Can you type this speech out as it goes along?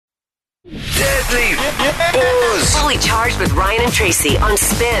Deadly Buzz. Fully charged with Ryan and Tracy on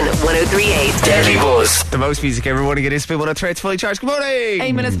Spin 103.8. Deadly Buzz. The most music every morning. It is Spin 103. It's fully charged. Good morning.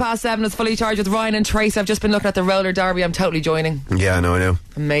 8 minutes past 7. It's fully charged with Ryan and Tracy. I've just been looking at the roller derby. I'm totally joining. Yeah, I know.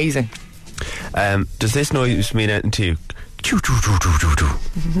 Amazing. Does this noise mean anything to you?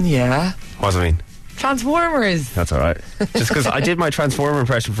 Yeah. What does it mean? Transformers. That's alright. Just because I did my Transformer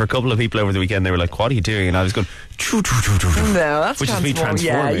impression for a couple of people over the weekend. They were like, what are you doing? And I was going, No, that's which is me transforming.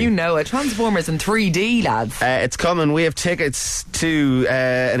 Yeah, you know it. Transformers in 3D, lads. It's coming. We have tickets to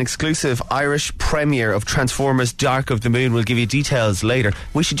an exclusive Irish premiere of Transformers Dark of the Moon. We'll give you details later.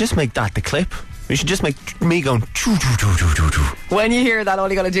 We should just make that the clip. We should just make me going When you hear that, all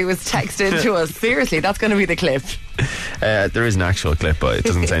you got to do is text it to us. Seriously, that's going to be the clip. There is an actual clip, but it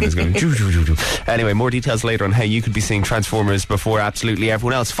doesn't sound as good. Anyway, more details later on how you could be seeing Transformers before absolutely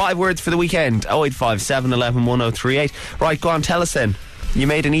everyone else. 5 words for the weekend. 0857 711 1038. Right, go on, tell us then. You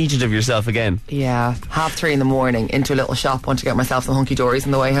made an idiot of yourself again. Yeah, 3:30 in the morning, into a little shop, want to get myself some hunky dories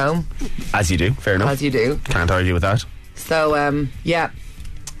on the way home. As you do, fair enough. As you do. Can't argue with that. So,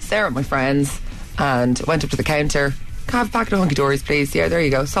 Sarah and my friends, and went up to the counter. Can I have a packet of hunky dories, please? Yeah, there you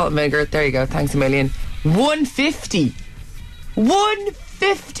go. Salt and vinegar. There you go. Thanks a million. $1.50.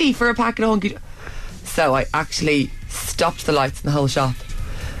 $1.50 for a packet of hunky. So I actually stopped the lights in the whole shop,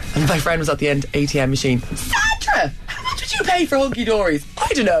 and my friend was at the end ATM machine. Sandra, how much would you pay for hunky dories?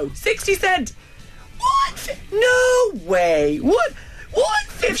 I don't know, 60 cent. What? No way. What?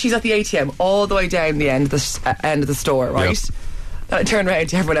 $1.50. She's at the ATM all the way down the end of the store, right? Yep. And I turned around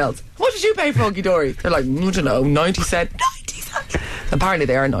to everyone else. What did you pay for hunky dories? They're like, I don't know, 90 cent. 90 cent. Apparently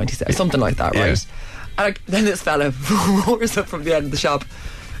they are 90 cent, something like that, right? Yeah. And then this fella roars up from the end of the shop.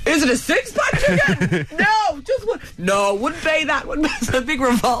 Is it a 6-pack again? No, just one. No, wouldn't pay that. It's a big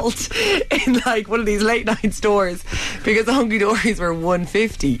revolt in like one of these late night stores because the hunky dories were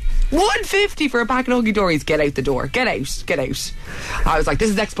 $1.50. $1.50 for a packet of hunky dories. Get out the door. Get out. I was like,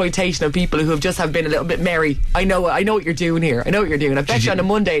 this is exploitation of people who have been a little bit merry. I know what you're doing here. I bet you on a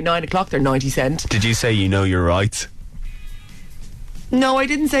Monday at 9 o'clock they're 90 cent. Did you say you know your rights? No, I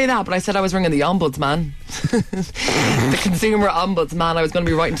didn't say that, but I said I was ringing the ombudsman. The consumer ombudsman. I was going to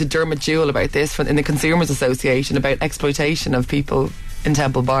be writing to Dermot Jewell about this in the Consumers Association about exploitation of people in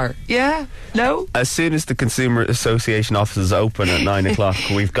Temple Bar. Yeah? No? As soon as the Consumer Association offices open at 9 o'clock,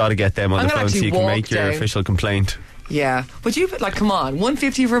 we've got to get them on the phone so you can make your official complaint. Yeah. But you put, come on,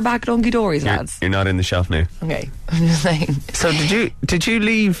 $1.50 for a packet of hunky dories, lads. You're not in the shop now. Okay. I'm just saying. So did you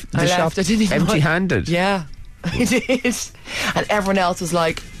leave the shop empty-handed? Yeah. I did. And everyone else was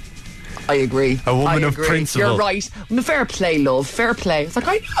like, I agree. A woman of principle. You're right. Fair play, love. Fair play. It's like,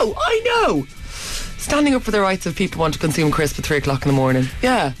 I know. Standing up for the rights of people who want to consume crisp at 3 o'clock in the morning.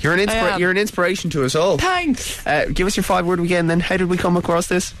 Yeah. You're an inspiration to us all. Thanks. Give us your 5-word weekend then. How did we come across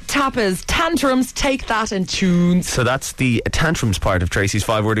this? Tapas, tantrums, take that and tunes. So that's the tantrums part of Tracy's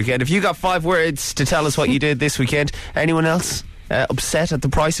 5-word weekend. If you got 5 words to tell us what you did this weekend, anyone else upset at the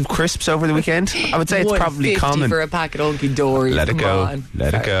price of crisps over the weekend? I would say it's probably common. for a packet of hunky dories. Let it go.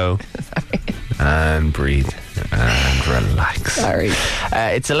 Let it go. And breathe. And relax. Sorry.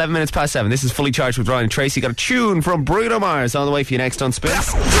 It's 11 minutes past 7. This is Fully Charged with Ryan and Tracy. Got a tune from Bruno Mars on the way for you next on Spin.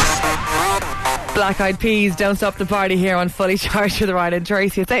 Black Eyed Peas, Don't Stop the Party here on Fully Charged with Ryan and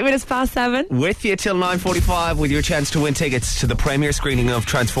Tracy. It's 8 minutes past 7. With you till 9:45 with your chance to win tickets to the premiere screening of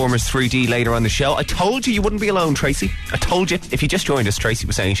Transformers 3D later on the show. I told you wouldn't be alone, Tracy. I told you. If you just joined us, Tracy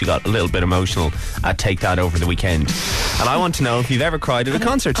was saying she got a little bit emotional at Take That over the weekend. And I want to know if you've ever cried at a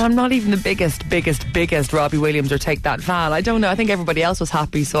concert. I'm not even the biggest Robbie Williams or Take That fan. I don't know. I think everybody else was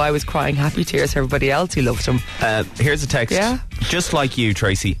happy, so I was crying happy tears for everybody else who loved him. Here's a text. Yeah? Just like you,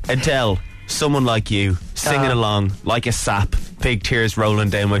 Tracy. Adele. Someone like you, singing along like a sap, big tears rolling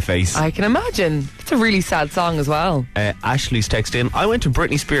down my face. I can imagine. It's a really sad song as well. Ashley's text in, I went to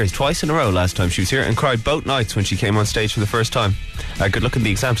Britney Spears twice in a row last time she was here and cried both nights when she came on stage for the first time. Good luck in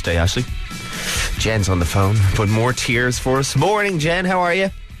the exams today, Ashley. Jen's on the phone, but more tears for us. Morning, Jen, how are you?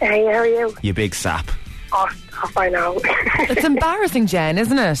 Hey, how are you? You big sap. Off by now. It's embarrassing, Jen,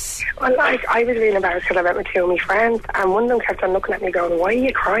 isn't it? Well, I was really embarrassed because I went with 2 of my friends, and one of them kept on looking at me going, why are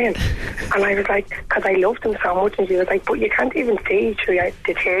you crying? And I was like, because I loved them so much. And she was like, but you can't even see through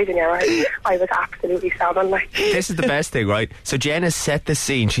the tears in your eyes. I was absolutely sobbing. This is the best thing, right? So Jen has set the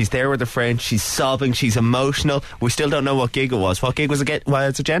scene. She's there with her friend. She's sobbing. She's emotional. We still don't know what gig it was. What gig was it?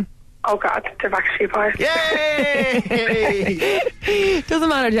 Was it, Jen? Oh God, the Backstreet Boys. Yay! Doesn't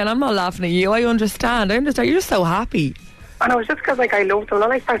matter, Jen, I'm not laughing at you. I understand. You're just so happy. And it was just because I loved them,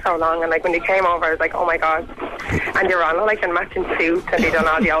 not for so long, and when they came over I was like, oh my God. And they were all in matching suits and they done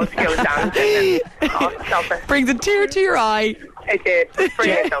all the old school dancing and stop it. Brings a tear to your eye. It did.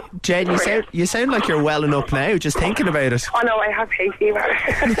 Brilliant. Jen, you sound like you're welling up now, just thinking about it. Oh no, I have hay fever.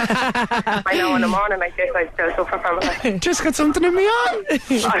 I know in the morning like this, I still suffer from it. Just got something in me on.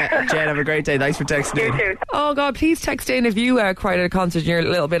 Jen, have a great day. Thanks for texting You in. too. Oh God, please text in if you cried at a concert and you're a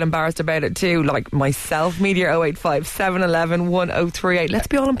little bit embarrassed about it too, like myself. Media 085 711 1038. Let's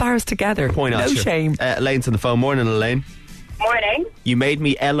be all embarrassed together. Point no out, sure. shame. Elaine's on the phone. Morning, Elaine. Morning. You made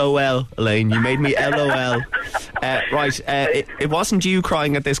me LOL, Elaine. You made me LOL. Right, it wasn't you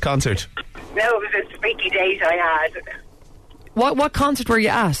crying at this concert. No, it was a freaky date I had. What concert were you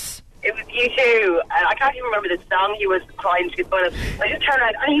at? It was U2. I can't even remember the song he was crying to, but I just turned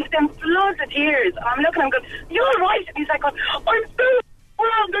around and he's in floods of tears. And I'm looking at him going, you're all right. And he's like, I'm so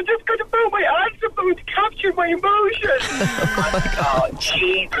well, they're just going to put my hands up to capture my emotions. Oh my God,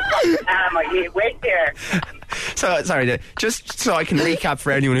 Jesus, what are you with there? So, sorry, just so I can recap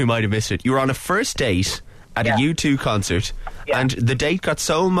for anyone who might have missed it. You were on a first date at a U2 concert, and the date got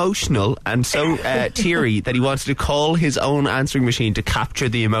so emotional and so teary that he wanted to call his own answering machine to capture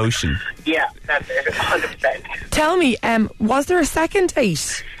the emotion. Yeah, that's it, 100%. Tell me, was there a second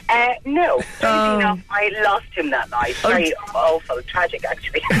date? No. Strangely enough, I lost him that night. Very awful, tragic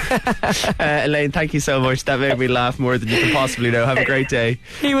actually. Elaine, thank you so much. That made me laugh more than you can possibly know. Have a great day.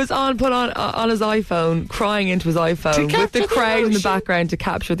 He was put on his iPhone, crying into his iPhone with the crowd in the background to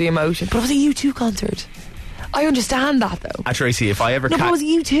capture the emotion. But it was a U2 concert. I understand that though. Tracy, if I ever but it was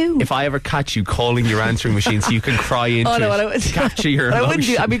U2. If I ever catch you calling your answering machine so you can cry into it, capture your emotion. I wouldn't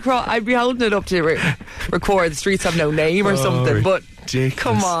do. I'd be holding it up to record The Streets Have No Name or something. But ridiculous.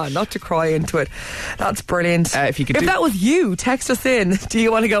 Come on, not to cry into it. That's brilliant. If that was you, text us in. Do you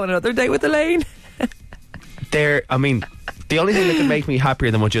want to go on another date with Elaine? The only thing that could make me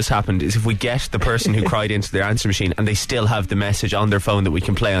happier than what just happened is if we get the person who cried into their answer machine and they still have the message on their phone that we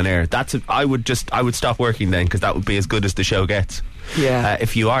can play on air. I would stop working then, because that would be as good as the show gets. Yeah.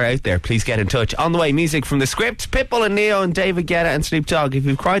 If you are out there, please get in touch. On the way, music from The Script, Pitbull and Neo and David Guetta and Snoop Dogg. If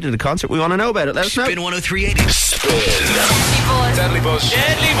you've cried at a concert, we want to know about it. Let us know. Spin 1038. Spin. Deadly Buzz.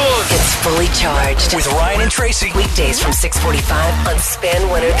 Deadly Buzz. It's fully charged. With Ryan and Tracy. Weekdays from 6:45 on Spin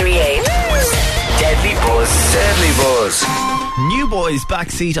 1038. Deadly Buzz. Deadly Buzz. New Boys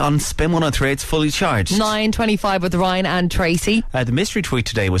backseat on Spin 103. It's fully charged. 9:25 with Ryan and Tracy. The mystery tweet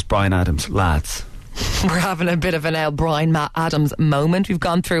today was Bryan Adams. Lads, we're having a bit of an Bryan Adams moment. We've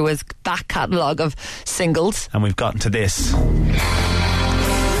gone through his back catalogue of singles, and we've gotten to this.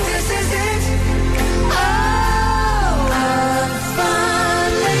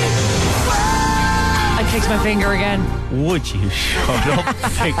 I kicked my finger again. Would you shut up?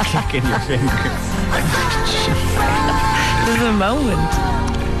 Kicking your finger. This is a moment.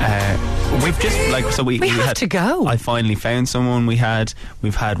 We've just we have had to go. I finally found someone. We've had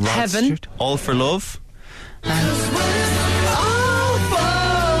Rod Heaven. Stewart, All for Love.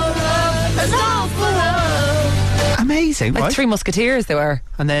 Amazing, like right? Three Musketeers they were.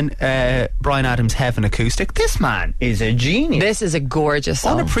 And then Bryan Adams' Heaven acoustic. This man is a genius. This is a gorgeous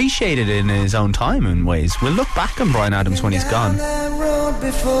song. Unappreciated in his own time in ways. We'll look back on Bryan Adams when he's gone.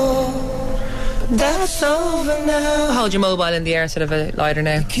 That's over now. Hold your mobile in the air instead of a lighter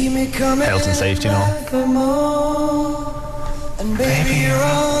now. Health and safety and all. Baby,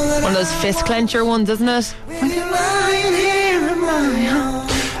 one of those fist clencher ones, isn't it?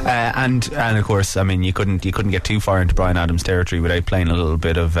 And of course, I mean, you couldn't get too far into Bryan Adams territory without playing a little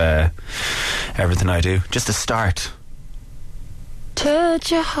bit of Everything I Do. Just a start. Touch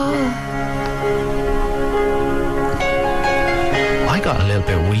your heart. I got a little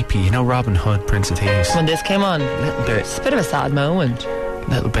bit weepy. You know Robin Hood, Prince of Thieves? When this came on, a little bit. It's a bit of a sad moment. A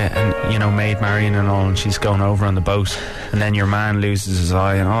little bit. And, you know, Maid Marian and all, and she's going over on the boat, and then your man loses his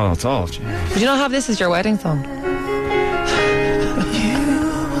eye, and it's all. Would you not have this as your wedding song?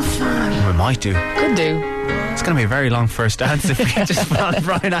 We might do. Could do. It's going to be a very long first dance if we just put on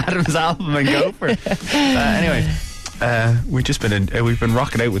Bryan Adams' album and go for it. Anyway. We've been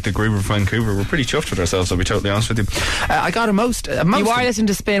rocking out with the groove of Vancouver. We're pretty chuffed with ourselves, I'll be totally honest with you. I got a most you are listening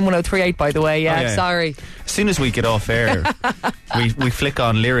to Spin 1038, by the way. Yeah. Sorry. As soon as we get off air, we flick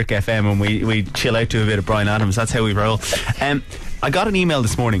on Lyric FM and we chill out to a bit of Bryan Adams. That's how we roll. I got an email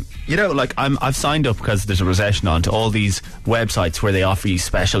this morning. You know, like I've signed up because there's a recession on to all these websites where they offer you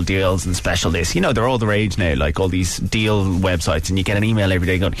special deals and special this. You know, they're all the rage now, like all these deal websites, and you get an email every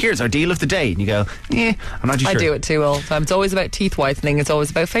day going, here's our deal of the day. And you go, I'm not too sure. I do it too all the time. It's always about teeth whitening. It's always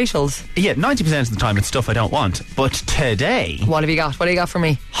about facials. Yeah, 90% of the time it's stuff I don't want. But today... What have you got? What do you got for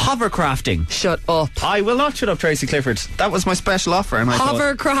me? Hovercrafting. Shut up. I will not shut up, Tracy Clifford. That was my special offer. And I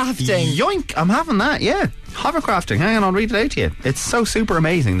Hovercrafting. Yoink, I'm having that, yeah. Hovercrafting. Hang on, I'll read it out to you. It's so super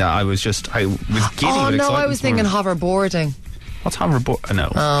amazing that I was giddy with excitement. Oh no, I was thinking hoverboarding. What's hoverboard?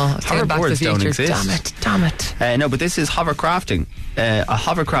 No. Oh, it's going Back to the Hoverboards don't Future. exist. Damn it. No, but this is hovercrafting. A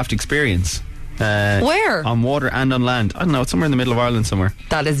hovercraft experience. Where? On water and on land. I don't know, it's somewhere in the middle of Ireland somewhere.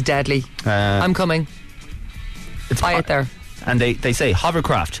 That is deadly. I'm coming. Buy it there. And they say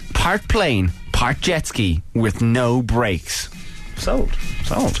hovercraft, part plane, part jet ski with no brakes. Sold.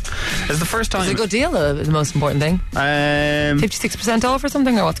 It's the first time. It's a good deal, the most important thing. 56% off or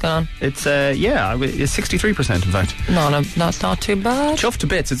something, or what's going on? It's, it's 63% in fact. No, that's not too bad. Chuffed to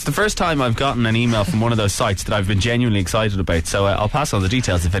bits. It's the first time I've gotten an email from one of those sites that I've been genuinely excited about, so I'll pass on the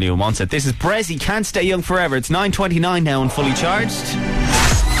details if anyone wants it. This is Brezzy, Can't Stay Young Forever. It's 9:29 now and fully charged.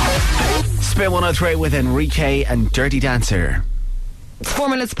 Spin 103 with Enrique and Dirty Dancer. It's 4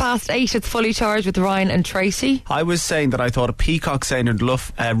 minutes past 8. It's fully charged with Ryan and Tracy. I was saying that I thought a peacock sounded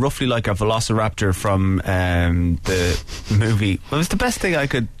roughly like a velociraptor from the movie. It was the best thing I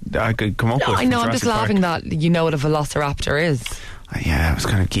could come up with. I know, I'm just laughing that you know what a velociraptor is. Yeah, I was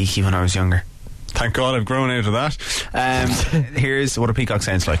kind of geeky when I was younger. Thank God I've grown out of that. Here's what a peacock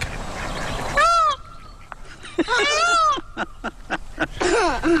sounds like.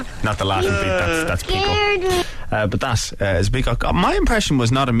 Not the Latin beat, that's peacock. But that is a peacock. My impression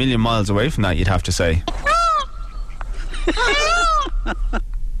was not a million miles away from that, you'd have to say.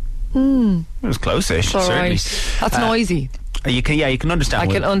 It was close-ish, certainly. Right. That's noisy. You can understand.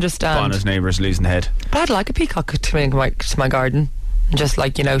 I can understand. Bonner's neighbours losing head. But I'd like a peacock to bring to my garden. And just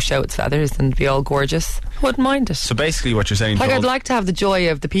show its feathers and be all gorgeous. Wouldn't mind it. So basically what you're saying... I'd like to have the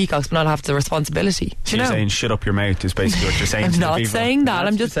joy of the peacocks but not have the responsibility. So you're saying shut up your mouth is basically what you're saying. I'm to not the people. saying that.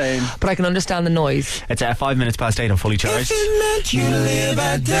 I'm just saying. But I can understand the noise. It's 5 minutes past 8. I'm fully charged. If it meant you live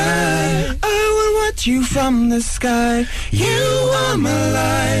or die, I would watch you from the sky. You are my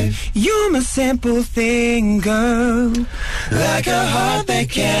life. You're my simple thing, girl. Like a heart that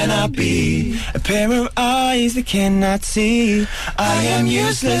cannot beat, a pair of eyes that cannot see. I am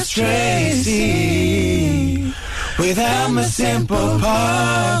useless, Tracy, without my simple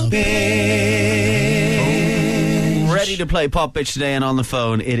pop bitch. Ready to play Pop Bitch today, and on the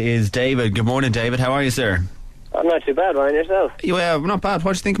phone it is David. Good morning, David. How are you, sir? I'm not too bad, Ryan. Yourself? Yeah, not bad.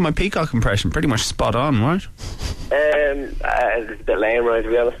 What do you think of my peacock impression? Pretty much spot on, right? It's a bit lame, right, to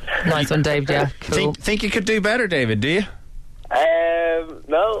be honest. Nice one, Dave. Yeah, cool. Think you could do better, David, do you?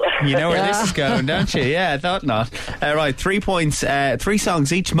 No. You know where this is going, don't you? Yeah, I thought not. Right, 3 points, 3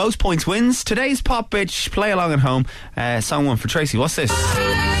 songs each. Most points wins. Today's Pop Bitch. Play along at home. Song 1 for Tracy. What's this?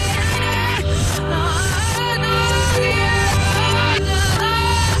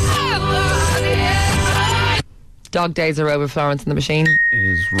 Dog Days Are Over, Florence and the Machine.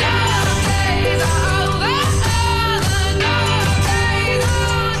 Is right.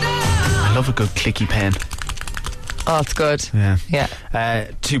 I love a good clicky pen. Oh, it's good. Yeah.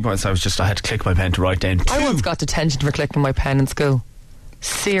 2 points. I had to click my pen to write down 2. I once got detention for clicking my pen in school.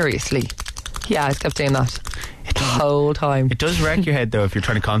 Seriously. Yeah, I kept doing that the whole time. It does wreck your head though if you're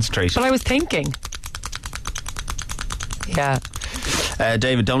trying to concentrate. But I was thinking. Yeah.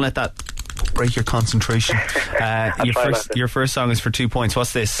 David, don't let that break your concentration. Your first song is for 2 points.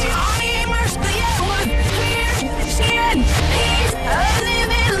 What's this?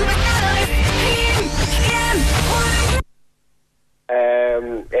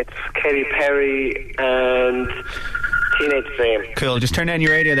 It's Katy Perry and Teenage Dream. Cool, just turn down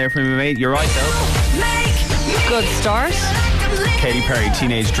your radio there for me, mate. You're right though. Good start. Katy Perry,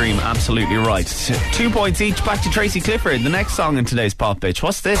 Teenage Dream, absolutely right. 2 points each. Back to Tracy Clifford. The next song in today's Pop Bitch.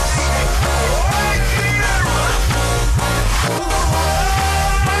 What's this?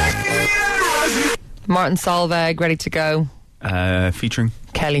 Martin Solveig, Ready to Go. Featuring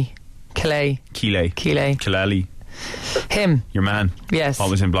Kelly. Kilali. Him. Your man. Yes.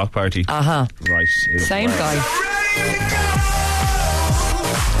 Always in Block Party. Uh-huh. Right. Same guy.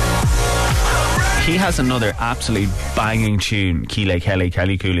 He has another absolute banging tune, Kelly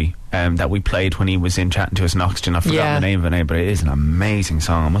Cooley, that we played when he was in chatting to us in Oxygen. I've forgotten the name of it now, but it is an amazing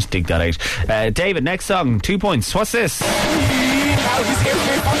song. I must dig that out. David, next song, 2 points. What's this?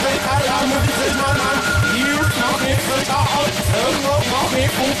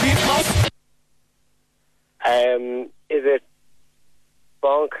 Is it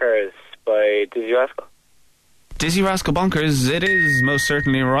Bonkers by Dizzy Rascal? Dizzy Rascal Bonkers, it is most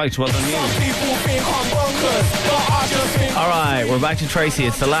certainly right. Well done, you. Alright, we're back to Tracy.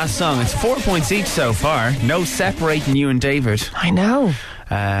 It's the last song. It's 4 points each so far. No separating you and David. I know.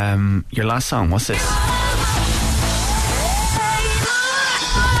 Your last song, what's this?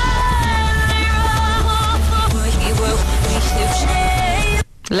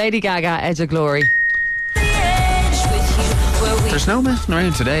 Lady Gaga, Edge of Glory. There's no messing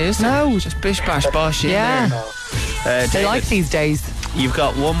around today, is there? No. Just bish bash bosh in there. They David, like these days. you've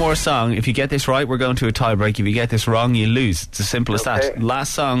got one more song. If you get this right, we're going to a tie break. If you get this wrong, you lose. It's as simple as that.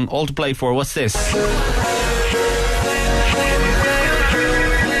 Last song, all to play for. What's this?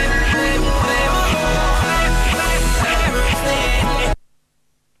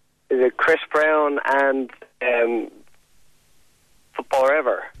 Is it Chris Brown and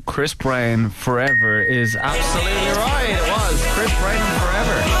Forever? Chris Brown, Forever is absolutely right. It was Chris Brown,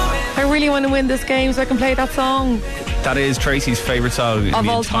 Forever. I really want to win this game so I can play that song. That is Tracy's favourite song in Of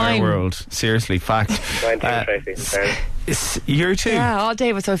the all entire time. world. Seriously, fact. Mine too, Tracy. You're too. Yeah, oh,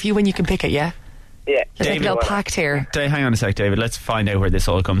 David, so if you win, you can pick it, yeah? Yeah. Let's make a little pact here. Hang on a sec, David. Let's find out where this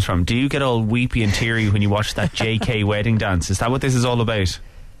all comes from. Do you get all weepy and teary when you watch that JK wedding dance? Is that what this is all about?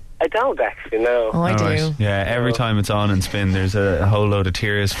 I don't actually know. Oh, I do. Right. Yeah, every time it's on and Spin, there's a whole load of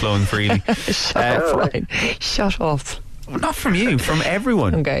tears flowing freely. Shut up, Ryan. Shut up. Not from you, from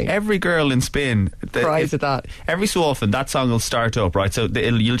everyone. Okay. Every girl in Spin. Surprised at that. Every so often, that song will start up, right? So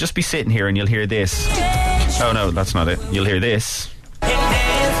you'll just be sitting here and you'll hear this. Oh, no, that's not it. You'll hear this.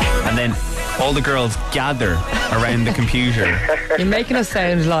 And then all the girls gather around the computer. You're making us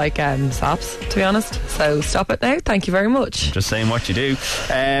sound like saps, to be honest. So stop it now. Thank you very much. Just saying what you do.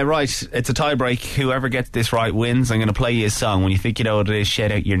 Right, it's a tie break. Whoever gets this right wins. I'm going to play you a song. When you think you know what it is,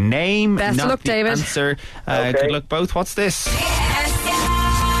 shout out your name. Best not of luck, the David. Answer. Okay. Good luck both. What's this?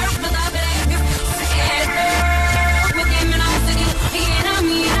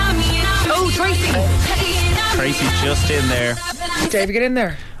 Oh, Tracy. Tracy's just in there. David, get in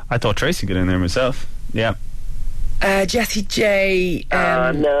there. I thought Tracy got in there myself. Yeah. Jessie J.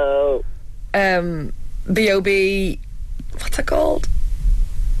 No. B.O.B. What's it called?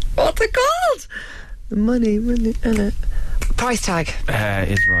 Money, price tag.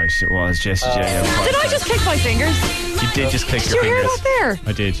 Is right. It was Jessie J. Did I just click my fingers? You did just click Did your you hear fingers. that there?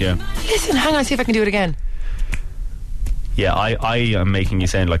 I did, yeah. Listen, hang on, see if I can do it again. Yeah, I am making you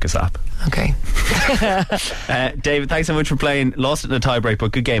sound like a sap. Okay. David, thanks so much for playing. Lost it in a tie break,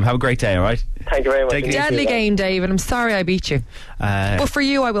 but good game. Have a great day, alright? Thank you very much. Take it easy. Deadly game, David. I'm sorry I beat you. But for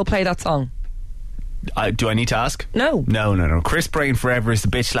you, I will play that song. Do I need to ask? No. No. Chris Brown, Forever is the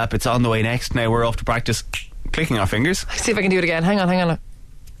bitch slap. It's on the way next. Now we're off to practice clicking our fingers. Let's see if I can do it again. Hang on.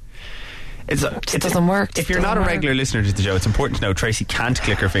 It doesn't work. If you're not a regular listener to the show, it's important to know Tracy can't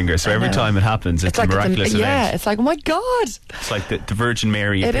click her fingers. So every time it happens, it's a like miraculous event. Yeah, it's like, oh my God. It's like the Virgin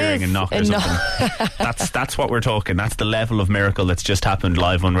Mary It appearing is. in Knock or something. That's what we're talking. That's the level of miracle that's just happened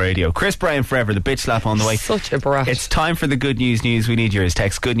live on radio. Chris Brown, Forever, the bitch slap on the way. Such a brat. It's time for the good news. We need yours.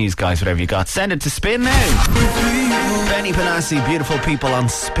 Text good news, guys, whatever you got. Send it to Spin now. Benny Panassi, beautiful people on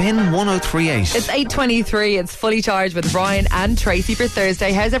Spin 1038. It's 8:23. It's fully charged with Brian and Tracy for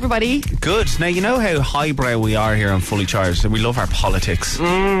Thursday. How's everybody? Good. Now, you know how highbrow we are here on Fully Charged. We love our politics. We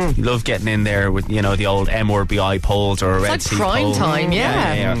love getting in there with, the old M or BI polls or a Red like C prime poll. time,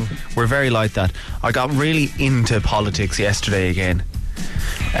 yeah. We're very like that. I got really into politics yesterday again.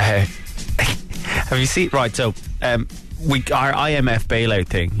 Have you seen? Right, so our IMF bailout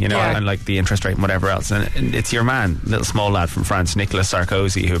thing, and like the interest rate and whatever else, and it's your man, little small lad from France, Nicolas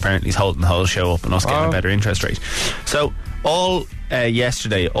Sarkozy, who apparently is holding the whole show up and us getting a better interest rate. So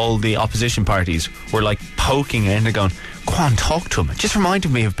yesterday, all the opposition parties were like poking in and going, go on, talk to him. It just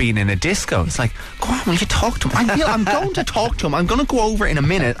reminded me of being in a disco. It's like, go on, will you talk to him? I'm going to talk to him. I'm going to go over in a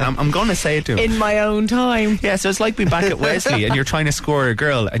minute. I'm going to say it to him. In my own time. Yeah, so it's like being back at Wesley and you're trying to score a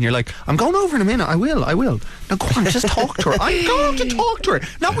girl and you're like, I'm going over in a minute. I will. Now go on, just talk to her. I'm going to talk to her.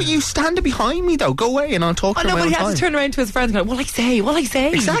 Not with you standing behind me though. Go away and I'll talk to her. No, but in he my own has to time. turn around to his friends and go, what I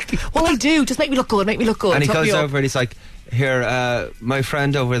say? Exactly. What I do, just make me look good. And he Talk goes me up. over and he's like, here, my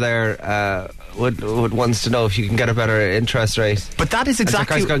friend over there would wants to know if you can get a better interest rate. But that is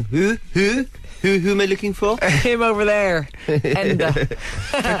exactly... And the guy's going, who am I looking for? Him over there.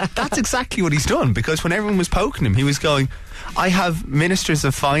 That's exactly what he's done, because when everyone was poking him, he was going, I have ministers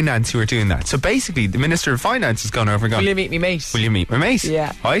of finance who are doing that. So basically, the minister of finance has gone over and gone, Will you meet me, mate? Will you meet my mate?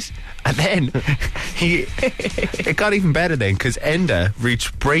 Yeah. Right? And then it got even better then, because Enda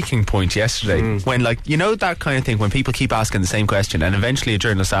reached breaking point yesterday when, like, that kind of thing, when people keep asking the same question, and eventually a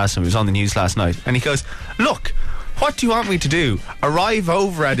journalist asked him, it was on the news last night, and he goes, look, what do you want me to do? Arrive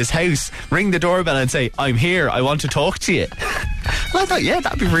over at his house, ring the doorbell and say, I'm here, I want to talk to you. Well, I thought, yeah,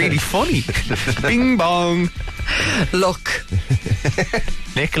 that'd be really funny. Bing bong. Look.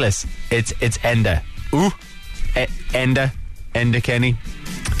 Nicholas, it's Enda. Ooh. Enda Kenny.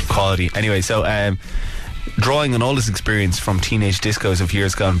 Quality. Anyway, so drawing on all his experience from teenage discos of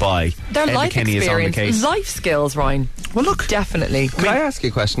years gone by. Their Ed life McKinney is on the experience, case. life skills, Ryan. Well, look. Definitely. Can I ask you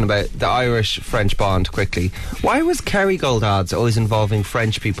a question about the Irish-French bond quickly? Why was Kerrygold ads always involving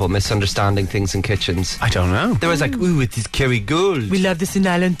French people misunderstanding things in kitchens? I don't know. There was like, ooh, it is Kerrygold. We love this in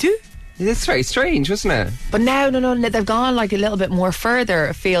Ireland too. It's very strange, wasn't it? But now, no, they've gone like a little bit more further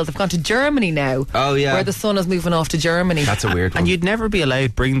afield. They've gone to Germany now. Oh, yeah. Where the sun is moving off to Germany. That's a weird one. And you'd never be allowed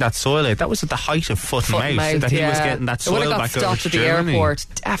to bring that soil out. That was at the height of foot and mouth that he was getting that soil It would have got back over stopped to at the Germany. airport,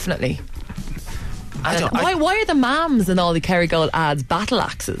 definitely. Why are the mams in all the Kerrygold ads battle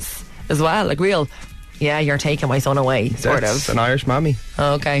axes as well? Like real, yeah, you're taking my son away, sort That's of. an Irish mammy.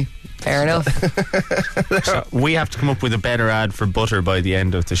 Okay, fair enough. So we have to come up with a better ad for butter by the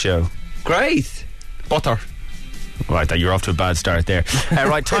end of the show. Great. Butter. Right, you're off to a bad start there.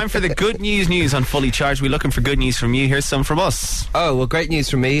 Right, time for the good news on Fully Charged. We're looking for good news from you. Here's some from us. Oh, well, great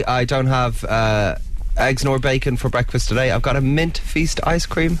news from me. I don't have eggs nor bacon for breakfast today. I've got a mint feast ice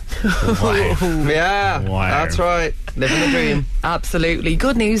cream. Wow. Yeah, Wow. that's right. Living the dream. Absolutely.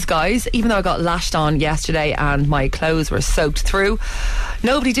 Good news, guys. Even though I got lashed on yesterday and my clothes were soaked through,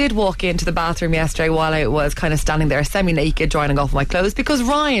 nobody did walk into the bathroom yesterday while I was kind of standing there semi-naked drying off my clothes, because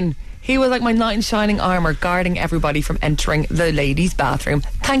Ryan, he was like my knight in shining armour, guarding everybody from entering the ladies' bathroom.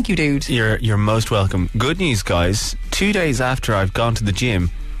 Thank you, dude. You're most welcome. Good news, guys. 2 days after I've gone to the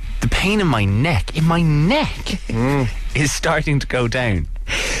gym, the pain in my neck is starting to go down.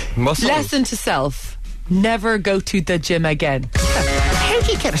 Muscles. Lesson to self: never go to the gym again. How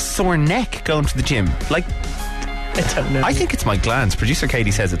do you get a sore neck going to the gym? Like, I don't know. I think it's my glands. Producer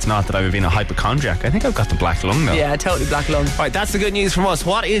Katie says it's not, that I've been a hypochondriac. I think I've got the black lung though. Yeah, totally black lung. Right, that's the good news from us.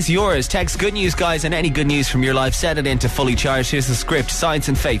 What is yours? Text good news, guys, and any good news from your life. Set it into Fully Charged. Here's the script: Science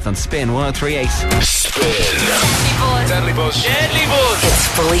and Faith on Spin 1038. Spin. Deadly Buzz. Deadly Buzz. It's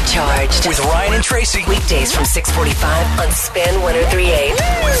Fully Charged. With Ryan and Tracy. Weekdays from 6:45 on Spin 1038.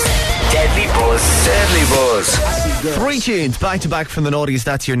 Deadly Buzz. Deadly Buzz. 3 tunes back to back from the naughties.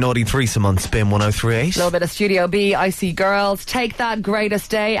 That's your naughty threesome on Spin 1038. A little bit of Studio B, I See Girls, Take That,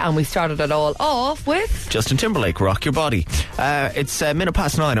 Greatest Day, and we started it all off with Justin Timberlake, Rock Your Body. It's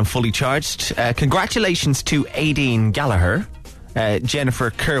 9:09 on Fully Charged. Congratulations to Aideen Gallagher, Jennifer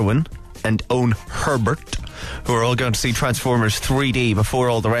Kerwin and Owen Herbert, who are all going to see Transformers 3D before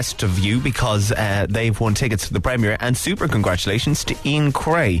all the rest of you, because they've won tickets to the premiere. And super congratulations to Ian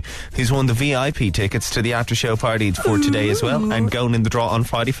Cray, who's won the VIP tickets to the after show party for today as well, and going in the draw on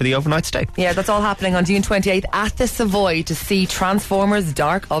Friday for the overnight stay. Yeah, that's all happening on June 28th at the Savoy to see Transformers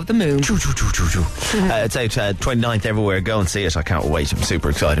Dark of the Moon. It's out 29th everywhere. Go and see it. I can't wait. I'm super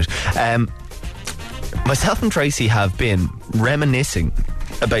excited. Myself and Tracy have been reminiscing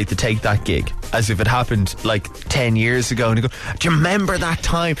about the Take That gig as if it happened like 10 years ago, and you go, do you remember that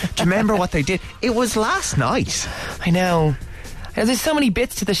time? Do you remember what they did? It was last night. I know. There's so many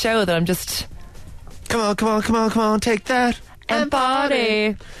bits to the show that I'm just... Come on, take that and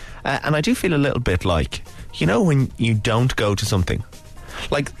party. And I do feel a little bit like, you know, when you don't go to something,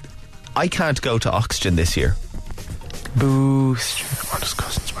 like I can't go to Oxygen this year. Boo.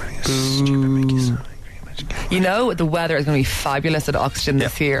 You know, the weather is going to be fabulous at Oxygen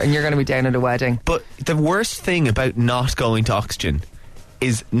this year, and you're going to be down at a wedding. But the worst thing about not going to Oxygen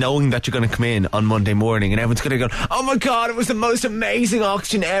is knowing that you're going to come in on Monday morning and everyone's going to go, oh my God, it was the most amazing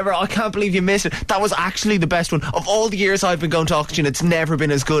Oxygen ever. I can't believe you missed it. That was actually the best one. Of all the years I've been going to Oxygen, it's never been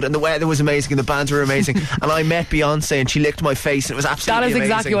as good, and the weather was amazing and the bands were amazing. And I met Beyonce and she licked my face and it was absolutely amazing. That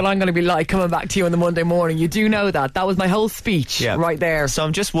is exactly what I'm going to be like coming back to you on the Monday morning. You do know that. That was my whole speech right there. So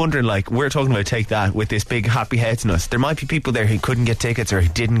I'm just wondering, like, we're talking about Take That with this big happy heads in us. There might be people there who couldn't get tickets or who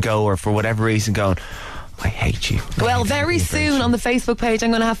didn't go, or for whatever reason going, I hate you. Well, very soon on the Facebook page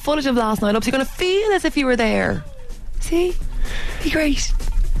I'm going to have footage of last night up, so you're going to feel as if you were there. See? Be great.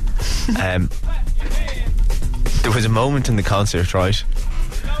 There was a moment in the concert, right,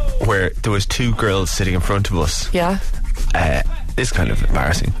 where there was 2 girls sitting in front of us. Yeah. This is kind of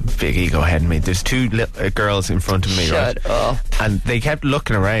embarrassing. Big ego head in me. There's 2 girls in front of me, right? Shut up. And they kept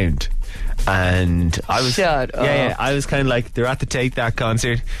looking around. And I was... Shut up. Yeah, I was kind of like, they're at the Take That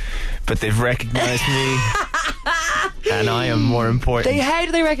concert, but they've recognised me. And I am more important. How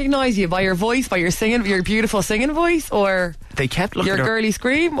do they recognise you? By your voice? By your singing, your beautiful singing voice? Or they kept looking your girly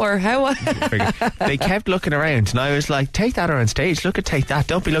scream? Or how? They kept looking around, and I was like, Take That are on stage. Look at Take That.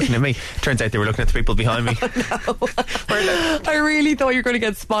 Don't be looking at me. Turns out they were looking at the people behind me. I really thought you were going to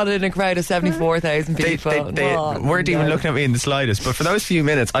get spotted in a crowd of 74,000 people. They weren't even looking at me in the slightest. But for those few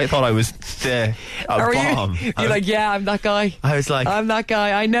minutes, I thought I was a bomb. You're like, yeah, I'm that guy. I was like, I'm that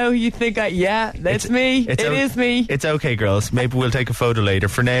guy. I know who you think. Yeah, that's me. It is goodness me. It's okay, girls. Maybe we'll take a photo later.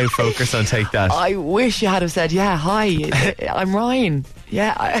 For now, focus on Take That. I wish you had have said, yeah, hi, I'm Ryan.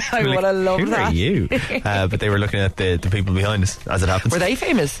 Yeah, I would have loved Who that. are you? But they were looking at the people behind us, as it happens. Were they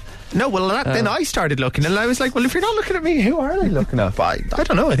famous? No, well, then I started looking, and I was like, well, if you're not looking at me, who are they looking at? But I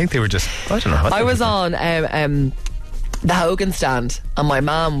don't know. I think they were just, I don't know. I was on the Hogan stand, and my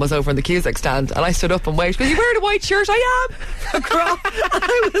mum was over in the Cusack stand, and I stood up and waved. She goes, you wearing a white shirt? I am. Across, and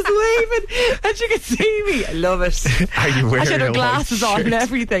I was waving, and she could see me. I love it. Are you wearing I had her a glasses white on shirt? and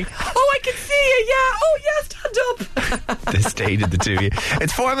everything. Oh, I can see you. Yeah. Oh, yeah. Stand up. This dated the two of you.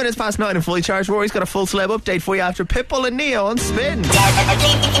 It's 4 minutes past 9 and fully charged. Rory's got a full celeb update for you after Pitbull and Neo on Spin.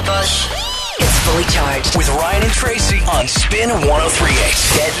 It's fully charged. With Ryan and Tracy on Spin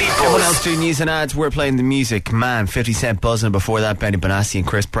 103.8. Deadly Everyone Buzz. else doing news and ads, we're playing the music. Man, 50 Cent buzzing. Before that, Benny Benassi and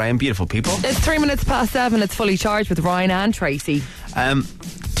Chris Brown. Beautiful people. It's 3 minutes past 7. It's fully charged with Ryan and Tracy.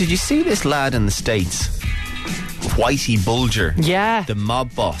 Did you see this lad in the States? Whitey Bulger. Yeah. The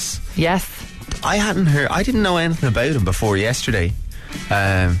mob boss. Yes. I didn't know anything about him before yesterday.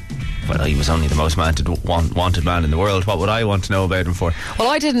 Well, he was only the most wanted man in the world. What would I want to know about him for? Well,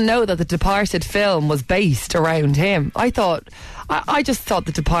 I didn't know that the Departed film was based around him. I just thought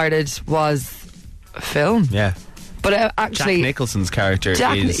the Departed was a film. Yeah. But actually, Jack Nicholson's character is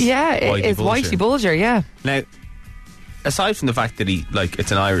Whitey Bulger, yeah. Now, aside from the fact that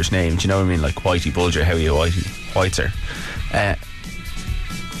it's an Irish name, do you know what I mean? Like Whitey Bulger, how are you, Whiter?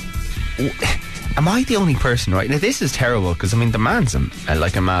 Am I the only person, right? Now, this is terrible because, I mean, the man's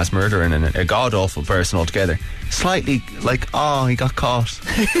like a mass murderer and a god-awful person altogether. Slightly like, oh, he got caught.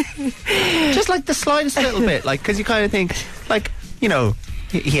 Just like the slightest little bit. Like, because you kind of think, like, you know,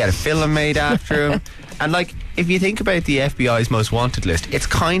 he had a film made after him. And, like, if you think about the FBI's most wanted list, it's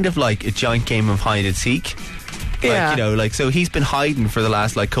kind of like a giant game of hide and seek. Yeah. Like, you know, like, so he's been hiding for the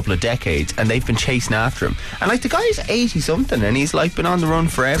last, like, couple of decades, and they've been chasing after him. And, like, the guy's 80-something, and he's, like, been on the run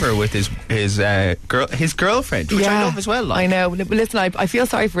forever with his girlfriend, which I love as well. Like. I know. But listen, I feel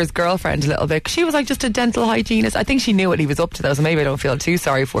sorry for his girlfriend a little bit. 'Cause she was, like, just a dental hygienist. I think she knew what he was up to, though, so maybe I don't feel too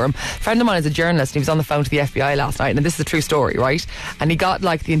sorry for him. A friend of mine is a journalist, and he was on the phone to the FBI last night, and this is a true story, right? And he got,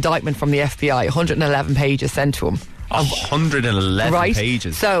 like, the indictment from the FBI, 111 pages sent to him. 111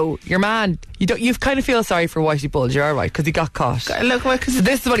 pages. So your man, you kind of feel sorry for Whitey Bulger, all right, because he got caught. Look, because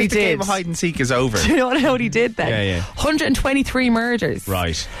this is what he the did. game of hide and seek is over. Do you know what he did then? Yeah. 123 murders.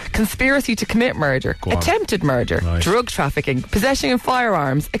 Right. Conspiracy to commit murder. Attempted murder. Right. Drug trafficking. Possession of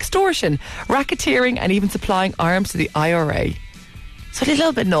firearms. Extortion. Racketeering. And even supplying arms to the IRA. So a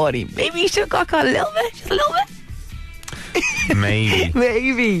little bit naughty. Maybe he should have got caught a little bit. Just a little bit. Maybe.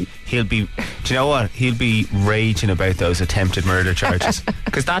 Maybe. He'll be, do you know what? He'll be raging about those attempted murder charges.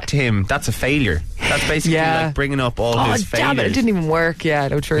 Because that to him, that's a failure. That's basically like bringing up all his failures. Damn it didn't even work. Yeah,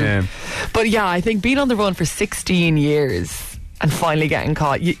 no, true. Yeah. But yeah, I think being on the run for 16 years and finally getting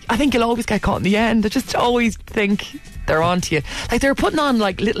caught, I think you'll always get caught in the end. I just always think they're onto you. Like, they're putting on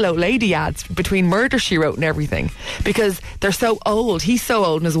like little old lady ads between Murder, She Wrote and everything, because they're so old. He's so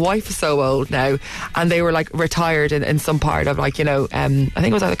old and his wife is so old now, and they were like retired in some part of, like, you know, I think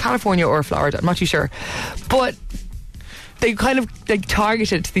it was either California or Florida, I'm not too sure, but they kind of like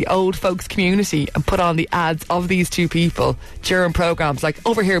targeted the old folks community and put on the ads of these two people during programs, like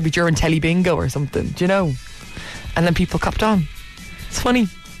over here would be during Telly Bingo or something, do you know? And then people copped on. It's funny.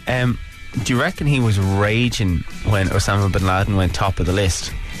 Do you reckon he was raging when Osama bin Laden went top of the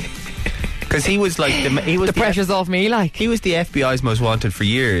list? Because he was like the pressure's off me, like. He was the FBI's most wanted for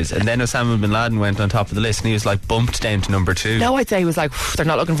years, and then Osama bin Laden went on top of the list, and he was like bumped down to number 2. No, I'd say he was like, they're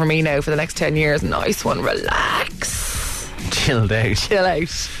not looking for me now for the next 10 years. Nice one, relax. Chilled out. Chill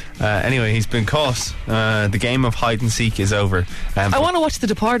out. Anyway, he's been caught. The game of hide and seek is over. I want to watch the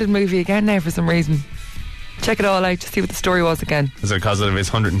Departed movie again now for some reason. Check it all out to see what the story was again. Is it because of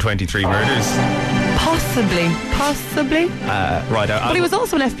his 123 murders? Possibly. Right. But he was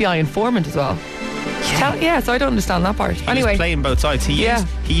also an FBI informant as well. Yeah, so I don't understand that part. He was playing both sides. He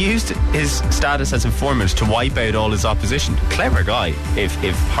used his status as informant to wipe out all his opposition. Clever guy, if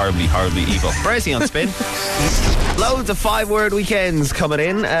horribly, horribly evil. Tracy on Spin. Loads of 5-word weekends coming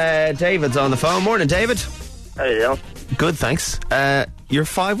in. David's on the phone. Morning, David. How you doing? Good, thanks. Your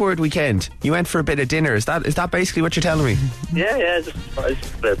 5-word weekend. You went for a bit of dinner. Is that basically what you're telling me? Yeah, just a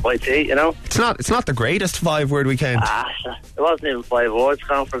bit of bite to eat, you know. It's not the greatest 5-word weekend. It wasn't even 5 words.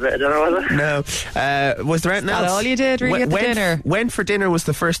 Gone for a bit of dinner, was it? No. Was there anything else? That's all you did, really, at the dinner. Went for dinner was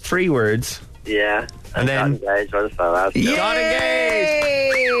the first 3 words. Yeah. And then got engaged by the fella. Got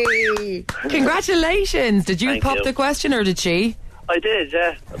engaged. Congratulations. Did you Thank pop you. the question, or did she? I did,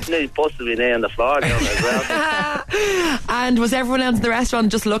 yeah. I nearly busted me knee on the floor down as well. And was everyone else in the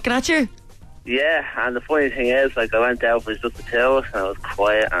restaurant just looking at you? Yeah, and the funny thing is, like, I went out, it was just the two of us, and it was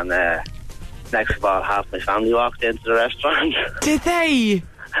quiet, and next about half my family walked into the restaurant. Did they?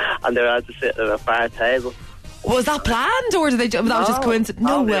 And they were all just sitting at a far table. Was that planned, or did they? Was that just coincidence?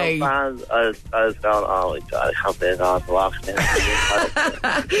 No way. Planned. I was going, oh my God, I can't believe I walked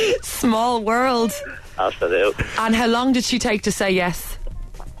in. Small world. Absolutely. And how long did she take to say yes?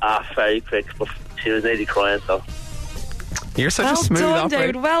 Very quick, but she was nearly crying, so. You're such Well a smooth done, operator.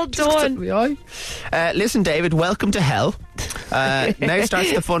 David. Well done. Listen, David, welcome to hell. Now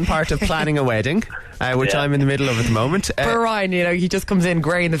starts the fun part of planning a wedding, which I'm in the middle of at the moment. But Ryan, you know, he just comes in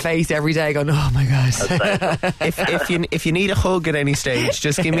grey in the face every day going, oh my God. if you need a hug at any stage,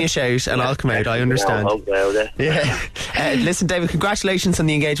 just give me a shout and I'll come out. I understand. Yeah. Listen, David, congratulations on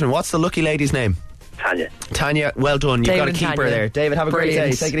the engagement. What's the lucky lady's name? Tanya, well done. You've got a keeper there. David, have a great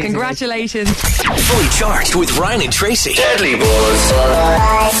day. Take it easy. Congratulations. Fully charged with Ryan and Tracy. Deadly Buzz.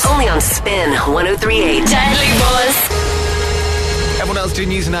 Only on Spin 103.8. Deadly Buzz. Everyone else doing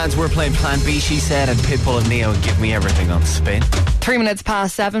news and ads. We're playing Plan B, she said, and Pitbull and Neo and Give Me Everything on Spin. 3 minutes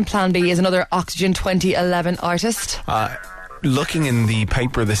past 7. Plan B is another Oxygen 2011 artist. Looking in the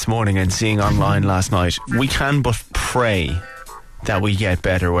paper this morning and seeing online last night, we can but pray that we get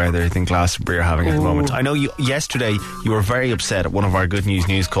better weather than Glastonbury are having at the moment. I know yesterday you were very upset at one of our Good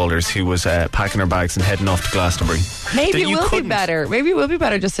News callers who was packing her bags and heading off to Glastonbury. Maybe it will be better. Maybe it will be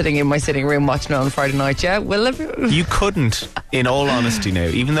better just sitting in my sitting room watching it on Friday night, yeah? Will it? You couldn't, in all honesty now,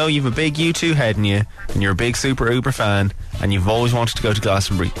 even though you've a big U2 head in you and you're a big super uber fan and you've always wanted to go to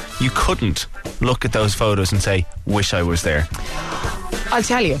Glastonbury, you couldn't look at those photos and say, wish I was there. I'll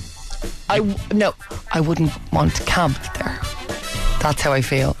tell you, I wouldn't want to camp there. That's how I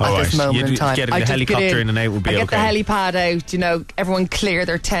feel at this moment in time. Getting the helicopter in and out would be okay. I get the helipad out, you know, everyone clear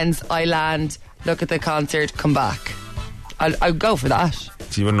their tents, I land, look at the concert, come back. I'd go for that.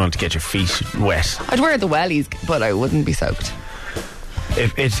 So you wouldn't want to get your feet wet. I'd wear the wellies, but I wouldn't be soaked.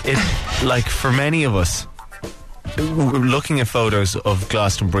 It like for many of us, looking at photos of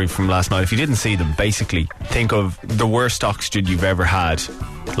Glastonbury from last night, if you didn't see them, basically think of the worst oxygen you've ever had,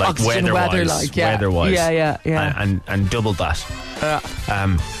 like oxygen weather-wise, yeah. and double that.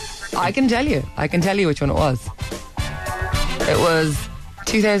 I can tell you which one it was. It was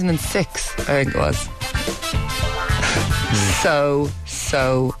 2006, I think it was.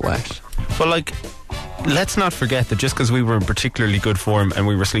 So wet. Well, like, let's not forget that just because we were in particularly good form and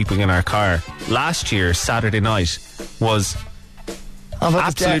we were sleeping in our car, last year Saturday night was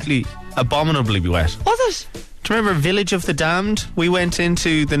absolutely abominably wet. Was it? Do you remember Village of the Damned? We went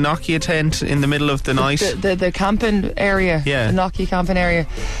into the Nokia tent in the middle of the night. The camping area. Yeah. The Nokia camping area.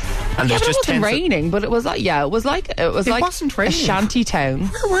 And yeah, it wasn't raining, but it was like it was like wasn't raining. A shanty town.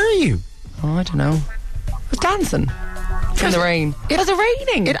 Where were you? Oh, I don't know. I was dancing in the rain. It was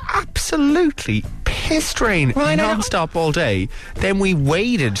raining. It absolutely pissed rain non-stop all day. Then we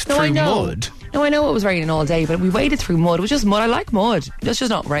waded through mud. No, I know it was raining all day, but we waded through mud. It was just mud. I like mud. It's just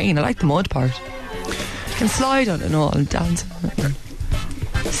not rain. I like the mud part. You can slide on it and all and dance on it and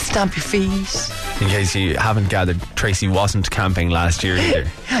stamp your feet. In case you haven't gathered, Tracy wasn't camping last year either.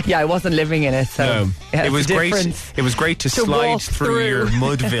 Yeah, I wasn't living in it, so no. It was great. It was great to slide through your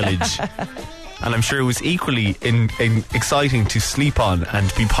mud village. And I'm sure it was equally exciting to sleep on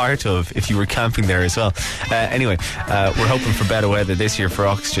and be part of if you were camping there as well. Anyway, we're hoping for better weather this year for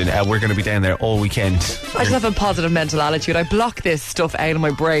Oxygen. We're going to be down there all weekend. I just have a positive mental attitude. I block this stuff out of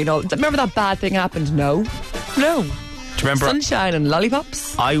my brain. Remember that bad thing happened? No. Do you remember? Sunshine and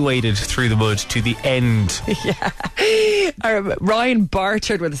lollipops. I waded through the mud to the end. Yeah. Ryan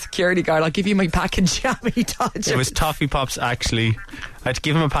bartered with a security guard. I'll give you my pack of jammy dodgers. It was Toffee Pops, actually. I'd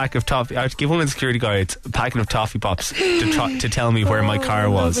give him a pack of toffee. I'd give one of the security guards a packet of Toffee Pops to tell me where my car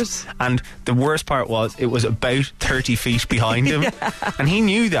was. And the worst part was it was about 30 feet behind him. And he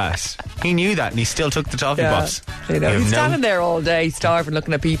knew that. And he still took the Toffee Pops. You know, he's standing there all day, starving,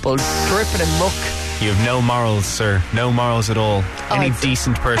 looking at people, dripping in muck. You have no morals, sir. No morals at all. Any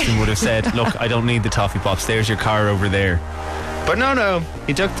decent person would have said, look, I don't need the Toffee Pops. There's your car over there. But no.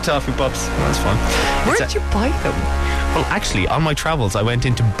 He took the Toffee Pops. Well, that's fun. Where did you buy them? Well, actually, on my travels, I went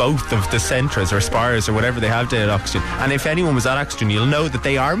into both of the Centras or Spires or whatever they have down at Oxygen. And if anyone was at Oxygen, you'll know that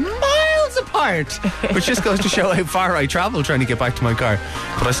they are miles apart. Which just goes to show how far I travel trying to get back to my car.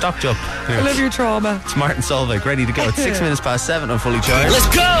 But I stopped up. I love your trauma. It's Martin Solveig, ready to go. It's 6 minutes past 7 on Fully Charged. Let's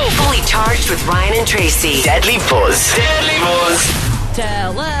go! Fully Charged with Ryan and Tracy. Deadly Buzz. Deadly Buzz.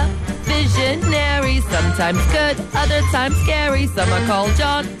 Televisionary, sometimes good, other times scary. Some are called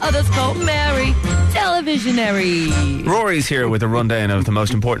John, others called Mary. Televisionary. Rory's here with a rundown of the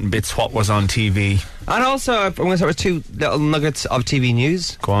most important bits, what was on TV. And also, I'm going to start with 2 little nuggets of TV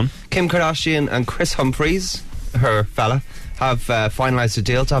news. Go on. Kim Kardashian and Chris Humphries, her fella, have finalised a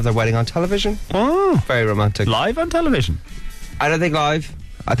deal to have their wedding on television. Oh. Very romantic. Live on television? I don't think live.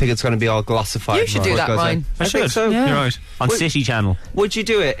 I think it's going to be all glossified. You should do that, Ryan. I think should. so. Yeah. You're right. On City Channel. Would you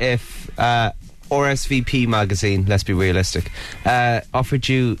do it if RSVP magazine, let's be realistic, offered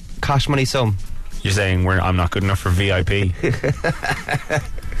you cash money sum? You're saying I'm not good enough for VIP?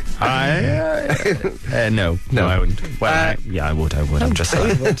 No, I wouldn't. Well, I would. I'm just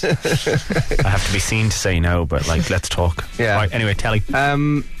saying. I have to be seen to say no, but let's talk. Yeah. Right, anyway, Telly.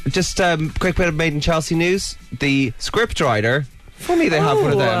 Just quick bit of Made in Chelsea news. The scriptwriter, funny they have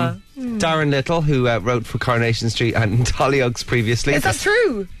one of them, Darren Little, who wrote for Coronation Street and Hollyoaks previously. Is that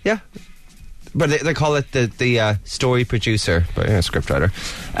true? Yeah. But they call it the story producer, but scriptwriter.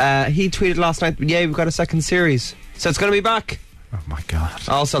 He tweeted last night, we've got a second series. So it's going to be back. Oh my God.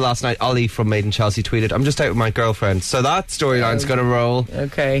 Also last night, Ollie from Made in Chelsea tweeted, I'm just out with my girlfriend. So that storyline's going to roll.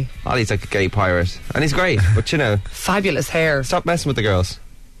 Okay. Ollie's like a gay pirate. And he's great, but Fabulous hair. stop messing with the girls.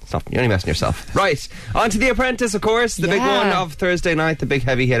 Stop, you're only messing yourself. Right, on to The Apprentice, of course. The big one of Thursday night, the big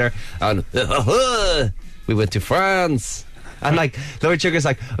heavy hitter. And we went to France. And Lord Sugar's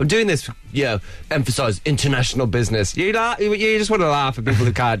like, I'm doing this, emphasise international business. You just want to laugh at people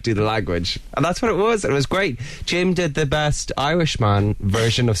who can't do the language. And that's what it was. And it was great. Jim did the best Irishman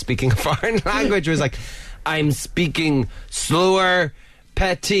version of speaking a foreign language. It was like, I'm speaking slower,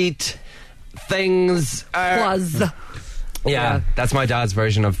 petite things. Yeah, that's my dad's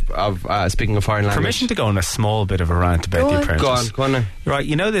version of speaking a foreign language. Permission to go on a small bit of a rant about The Apprentice. Go on now. Right,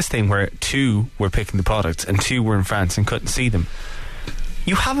 you know this thing where 2 were picking the products and 2 were in France and couldn't see them?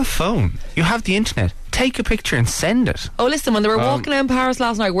 You have a phone. You have the internet. Take a picture and send it. Oh, listen, when they were walking around Paris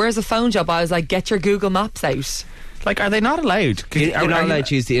last night, where's a phone job? I was like, get your Google Maps out. Are they not allowed? You're not allowed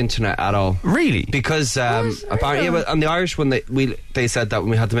to use the internet at all. Really? Because apparently, on the Irish one, they said that when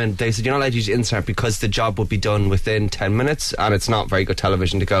we had them in, they said you're not allowed to use the internet because the job would be done within 10 minutes, and it's not very good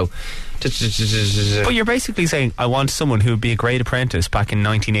television to go. But you're basically saying, I want someone who would be a great apprentice back in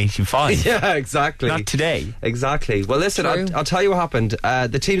 1985. Yeah, exactly. Not today. Exactly. Well, listen, I'll tell you what happened.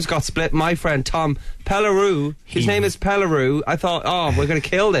 The teams got split. My friend Tom Pellerou, his name is Pellerou. I thought, we're going to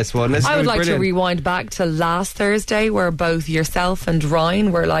kill this one. I would like to rewind back to last Thursday where both yourself and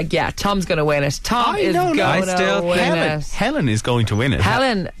Ryan were like, Tom's going to win it. Tom is going to win it. Helen is going to win it.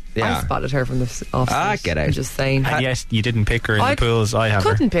 Helen... Yeah. I spotted her from the office. Get out. I'm just saying. And yes, you didn't pick her in the pools. I have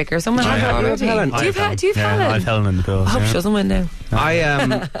her. Couldn't pick her. Someone had her already. Do you have Helen? I have Helen in the pools. I hope she doesn't win now.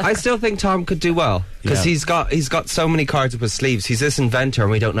 I still think Tom could do well because he's got so many cards up his sleeves. He's this inventor,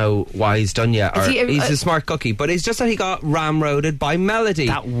 and we don't know why he's done yet. Or he's a smart cookie, but it's just that he got ramroded by Melody.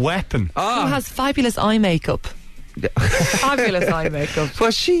 That weapon. Who has fabulous eye makeup. Fabulous eye makeup.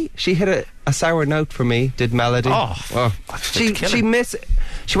 Well, she hit a sour note for me. Did Melody?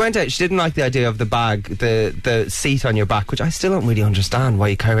 She went out. She didn't like the idea of the bag, the seat on your back, which I still don't really understand why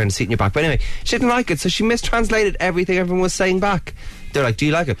you carry around a seat on your back. But anyway, she didn't like it, so she mistranslated everything everyone was saying back. They're like, do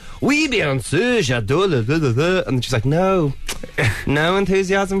you like it? Oui, bien sûr, j'adore. And she's like, no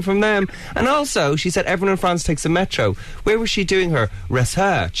enthusiasm from them. And also, she said everyone in France takes the metro. Where was she doing her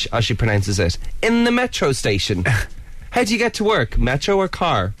research, as she pronounces it? In the metro station. How do you get to work? Metro or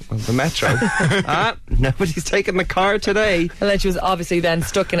car? Well, the metro. Nobody's taking the car today. And then she was obviously then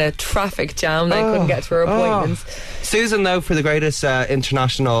stuck in a traffic jam. They couldn't get to her appointments. Susan, though, for the greatest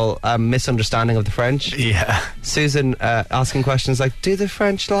international misunderstanding of the French. Yeah. Susan asking questions like, do the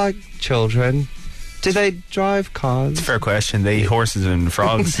French like children? Do they drive cars? It's a fair question. They eat horses and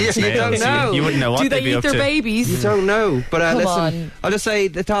frogs and snails. You don't know. You wouldn't know what do they'd be they eat up their to. babies? You don't know. But Come listen, on. I'll just say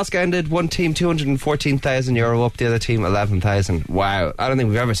the task ended. One team €214,000 up, the other team 11,000. Wow, I don't think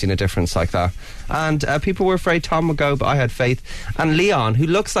we've ever seen a difference like that. And people were afraid Tom would go, but I had faith. And Leon, who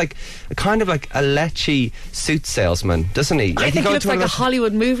looks like kind of like a lechy suit salesman, doesn't he? I think he looks like a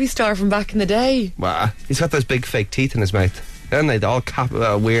Hollywood movie star from back in the day. Wow, he's got those big fake teeth in his mouth. Don't they? They're all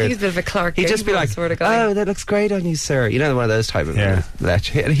weird. He's a bit of a Clark He'd just be like, sort of guy. oh, that looks great on you, sir. You know, one of those type of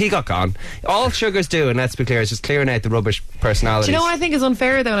lech. And he got gone. All Sugar's doing, let's be clear, is just clearing out the rubbish personalities. Do you know what I think is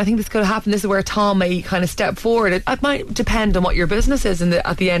unfair, though? And I think this could happen. This is where Tom may kind of step forward. It might depend on what your business is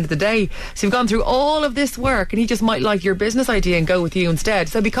at the end of the day. So you've gone through all of this work, and he just might like your business idea and go with you instead.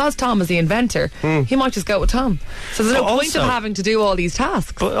 So because Tom is the inventor, he might just go with Tom. So there's no point of having to do all these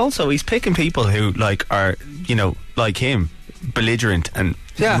tasks. But also, he's picking people who are, like him, belligerent and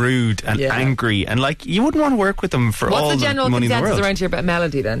rude and angry, and you wouldn't want to work with them for all the money in the world. What's the general consensus around here about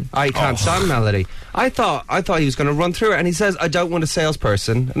Melody then? I can't stand Melody. I thought he was going to run through it, and he says, I don't want a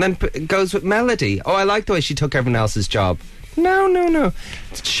salesperson, and then goes with Melody. Oh, I like the way she took everyone else's job. No.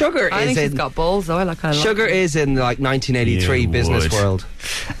 Sugar I is think she's in... got balls, though. I like kind of Sugar is in, like, 1983 You business would. world.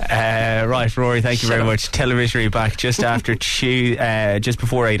 Right, Rory, thank you very much. Televisionary back just after just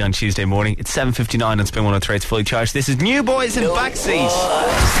before 8 on Tuesday morning. It's 7:59 on Spin 103. It's fully charged. This is New Boys in Backseat.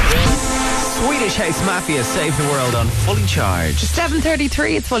 Swedish House Mafia Save the World on Fully Charged.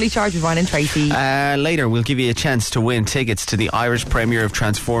 7:33. It's Fully Charged with Ryan and Tracy. Later, we'll give you a chance to win tickets to the Irish premiere of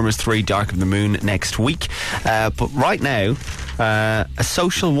Transformers 3 Dark of the Moon next week. But right now, a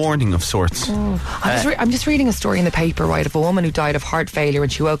social warning of sorts. I'm just reading a story in the paper, right, of a woman who died of heart failure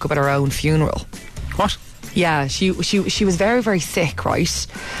and she woke up at her own funeral. What? Yeah, she was very, very sick, right?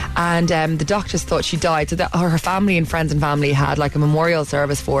 And the doctors thought she died, so that her family and friends and family had like a memorial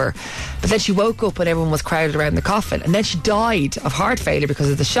service for her. But then she woke up when everyone was crowded around the coffin, and then she died of heart failure because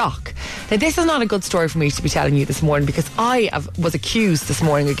of the shock. Now, this is not a good story for me to be telling you this morning, because I was accused this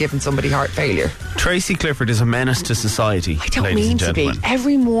morning of giving somebody heart failure. Tracy Clifford is a menace to society. I don't ladies mean and to be. gentlemen.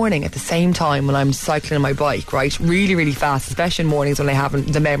 Every morning at the same time when I'm cycling on my bike, right, really, really fast, especially in mornings when I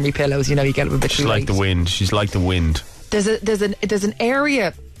haven't the memory pillows, you know, you get up a bit She's too like late. the wind. She's like the wind. There's an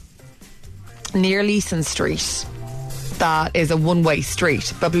area near Leeson Street that is a one-way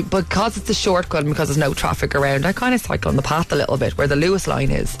street, but because it's a shortcut and because there's no traffic around, I kind of cycle on the path a little bit where the Lewis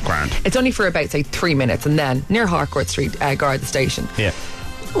line is. Grand. It's only for about, say, 3 minutes, and then near Harcourt Street, Garda Station. Yeah.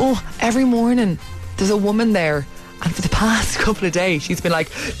 Oh, every morning there's a woman there, and for the past couple of days she's been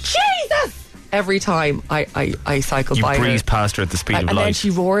like, Jesus! Every time I cycle You by her. breeze past her at the speed of And light. then she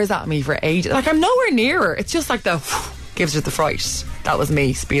roars at me for ages. Like, I'm nowhere near her. It's just like gives her the fright. That was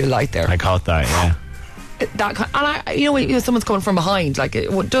me, speed of light there. I caught that, yeah. That and I, you know, when someone's coming from behind, like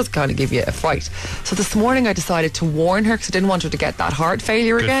it does kind of give you a fright. So this morning I decided to warn her because I didn't want her to get that heart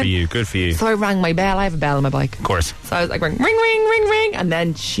failure Good again. for you, good for you. So I rang my bell. I have a bell on my bike. Of course. So I was like, ring, ring, ring, ring, ring, and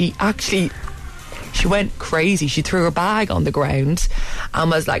then she went crazy. She threw her bag on the ground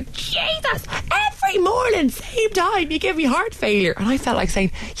and was like, Jesus, every morning, same time, you give me heart failure. And I felt like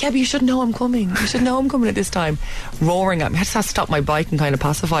saying, yeah, but you should know I'm coming. You should know I'm coming at this time. Roaring at me. I just had to stop my bike and kind of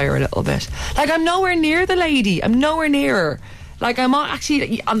pacify her a little bit. Like, I'm nowhere near the lady. I'm nowhere near her. Like, I'm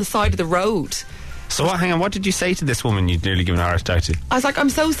actually on the side of the road. So hang on, what did you say to this woman you'd nearly given a heart attack to? I was like, I'm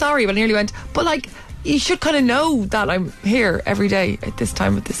so sorry, but I nearly went, but like, you should kind of know that I'm here every day at this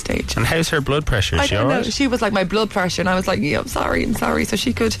time, at this stage. And how's her blood pressure? Is I she don't know. alright? She was like, my blood pressure, and I was like, yeah, I'm sorry. So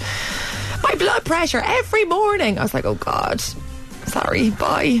she could, my blood pressure every morning. I was like, oh God, sorry,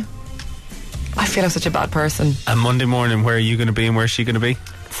 bye. I feel like such a bad person. And Monday morning, where are you going to be and where's she going to be?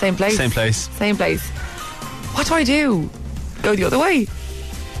 Same place. Same place. Same place. What do I do? Go the other way?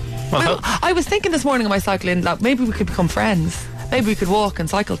 Well, I was thinking this morning on my cycling that maybe we could become friends. Maybe we could walk and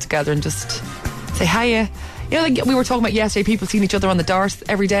cycle together and just say hiya. You know, like we were talking about yesterday, people seeing each other on the dart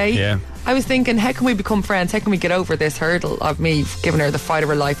every day. Yeah. I was thinking, how can we become friends? How can we get over this hurdle of me giving her the fight of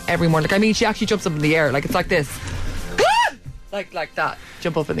her life every morning? Like, I mean, she actually jumps up in the air. Like, it's like this. like that.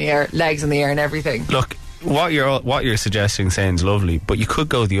 Jump up in the air, legs in the air and everything. Look, what you're suggesting sounds lovely, but you could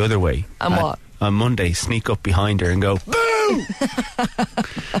go the other way. And what? On Monday, sneak up behind her and go, boo!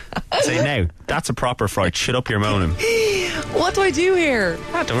 Say, now, that's a proper fright. Shut up, you're moaning. What do I do here?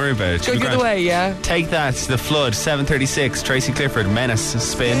 Don't worry about it. Go the other way, yeah. Take that, The Flood, 7:36. Tracy Clifford, Menace,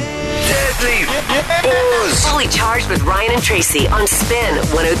 Spin. Deadly Buzz. Fully Charged with Ryan and Tracy on Spin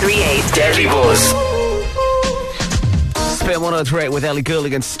 103.8. Deadly Buzz. Spin 103 with Ellie Gould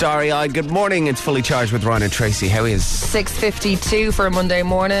against Starry Eyed. Good morning, it's Fully Charged with Ryan and Tracy. How is? 6:52 for a Monday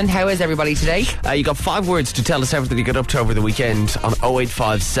morning. How is everybody today? You got 5 words to tell us everything you got up to over the weekend on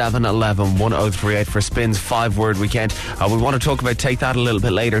 0857 11 1038 for Spin's 5-word weekend. We want to talk about Take That a little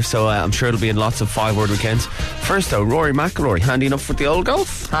bit later, so I'm sure it'll be in lots of 5-word weekends. First though, Rory McIlroy, handy enough for the old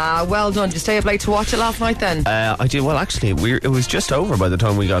golf? Well done. Did you stay up late to watch it last night then? I did. Well, actually, it was just over by the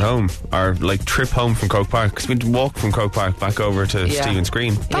time we got home. Our trip home from Croke Park, because we'd walk from Croke Park back over to Stephen's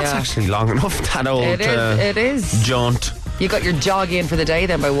Green. That's actually long enough, that old It is. jaunt. You got your jog in for the day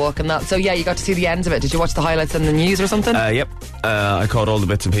then by walking that. So yeah, you got to see the ends of it. Did you watch the highlights in the news or something? Yep. I caught all the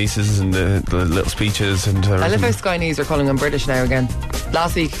bits and pieces and the little speeches and I love how Sky News are calling him British now again.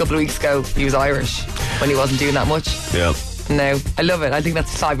 Last week, a couple of weeks ago, he was Irish when he wasn't doing that much. Yeah. No, I love it. I think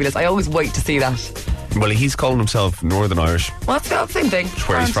that's fabulous. I always wait to see that. Well, he's calling himself Northern Irish. Well, that's the same thing.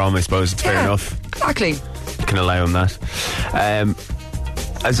 Where he's from, I suppose. It's fair enough. Exactly. You can allow him that.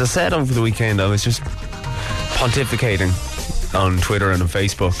 As I said over the weekend, I was just pontificating on Twitter and on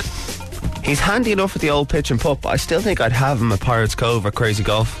Facebook. He's handy enough at the old pitch and putt, but I still think I'd have him at Pirates Cove or Crazy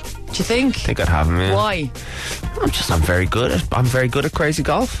Golf. Do you think? I think I'd have him, yeah. Why? I'm very good at crazy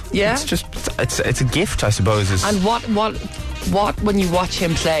golf. Yeah. It's just it's a gift, I suppose. And what when you watch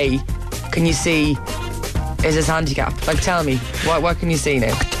him play, can you see is his handicap? Like, tell me, what can you see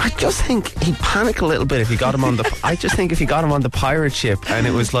now? I just think he'd panic a little bit if you got him on the. I just think if you got him on the pirate ship and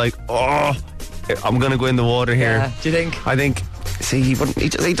it was like, oh, I'm going to go in the water here. Yeah, do you think? I think. See, he wouldn't.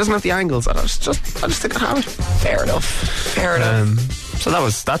 He doesn't have the angles. I just think I'd have it. Fair enough. So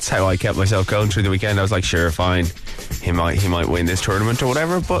that's how I kept myself going through the weekend. I was like, sure, fine. He might win this tournament or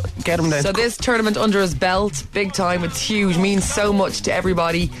whatever, but get him then. So this tournament under his belt, big time, it's huge, means so much to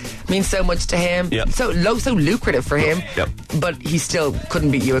everybody, means so much to him. Yep. So lucrative for him. Yep. But he still couldn't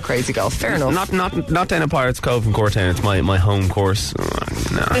beat you at Crazy Golf. Fair enough. Not down at Pirates Cove in Courtown. It's my home course.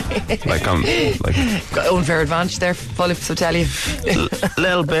 Nah. Got unfair advantage there, Phillips, I tell you.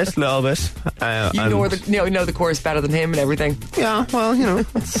 little bit. You know the course better than him and everything. Yeah, well,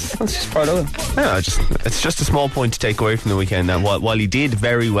 that's just part of it. Yeah, it's just a small point to take away from the weekend. That while he did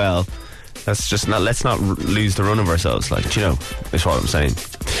very well, let's not lose the run of ourselves. Like, is what I'm saying.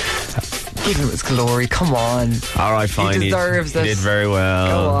 Give him his glory. Come on. All right, fine. He deserves it. He did very well.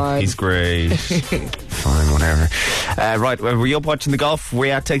 Go on. He's great. Fine, whatever. Right, were you up watching the golf? Were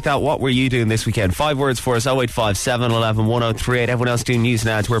you at Take That? What were you doing this weekend? 5 words for us: 085 711 1038. Everyone else doing news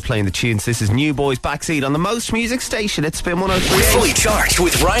and ads. We're playing the tunes. This is New Boys Backseat on the most music station. It's Spin 1038. Fully charged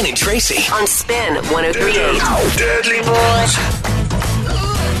with Ryan and Tracy On Spin 1038. Deadly Boys.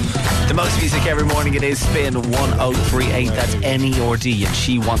 The most music every morning. It is Spin 1038. That's N-E-R-D, and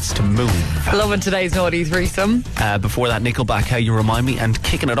She Wants to Move. Loving today's naughty threesome. Before that, Nickelback, How You Remind Me, and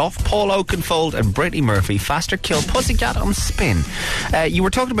kicking it off, Paul Oakenfold and Brittany Murphy, Faster Kill Pussycat on Spin. You were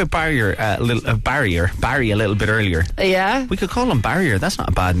talking about Barry a little bit earlier. Yeah. We could call him Barrier. That's not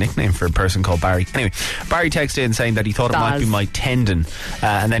a bad nickname for a person called Barry. Anyway, Barry texted in saying that he thought it might be my tendon,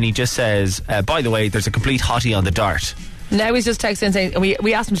 and then he just says, by the way, there's a complete hottie on the dart. Now he's just texting saying,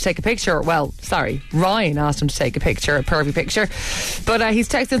 we asked him to take a picture. Well, sorry, Ryan asked him to take a picture, a pervy picture. But he's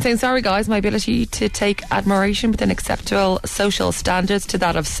texting saying, sorry guys, my ability to take admiration within acceptable social standards to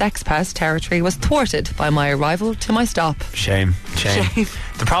that of sex pest territory was thwarted by my arrival to my stop. Shame.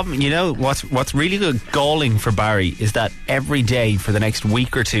 The problem, what's really galling for Barry is that every day for the next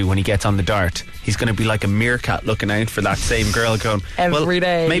week or two when he gets on the dart, he's going to be like a meerkat looking out for that same girl going, every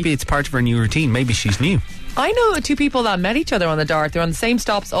day. Maybe it's part of her new routine. Maybe she's new. I know two people that met each other on the dart. They're on the same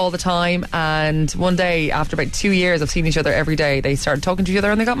stops all the time, and one day, after about 2 years of seeing each other every day, they started talking to each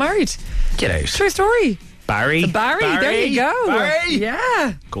other and they got married. Get out. True story. Barry, there you go. Barry.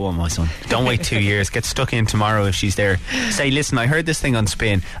 Yeah. Go on, my son. Don't wait 2 years. Get stuck in tomorrow if she's there. Say, listen, I heard this thing on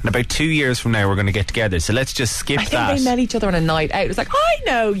Spin, and about 2 years from now we're going to get together, so let's just skip that. I think they met each other on a night out. It was like, I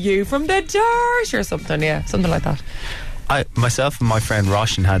know you from the dart or something. Yeah, something like that. Myself and my friend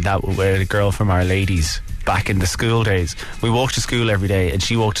Roshan had that with a girl from Our Ladies back in the school days. We walked to school every day and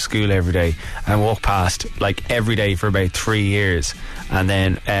she walked to school every day and walked past like every day for about 3 years, and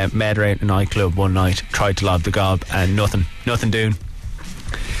then met her out in a nightclub one night, tried to lob the gob, and nothing doing.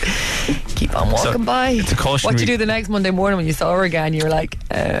 Keep on walking by. It's a cautionary. What did you do the next Monday morning when you saw her again? You were like,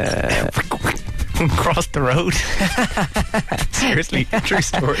 cross the road. Seriously, true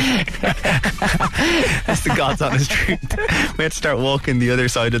story. That's the God's honest truth. We had to start walking the other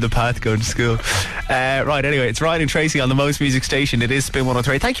side of the path going to school. Right, anyway, it's Ryan and Tracy on the most music station. It is Spin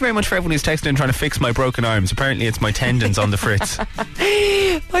 103. Thank you very much for everyone who's texting in trying to fix my broken arms. Apparently it's my tendons on the fritz.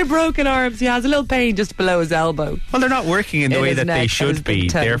 My broken arms. He has a little pain just below his elbow. Well, they're not working in the way that they should be,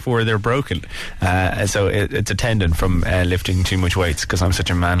 therefore they're broken. So it's a tendon from lifting too much weights because I'm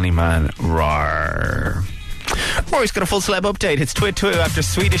such a manly man. Rawr. Rory's got a full celeb update. It's Twit after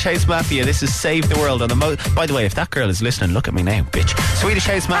Swedish House Mafia. This is Save the World on the By the way, if that girl is listening, look at me now, bitch. Swedish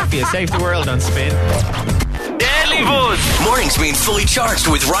House Mafia, Save the World on Spin. Deadly Buzz. Mornings being fully charged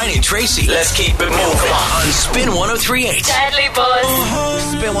with Ryan and Tracy. Let's keep it moving on Spin 1038. Deadly Buzz.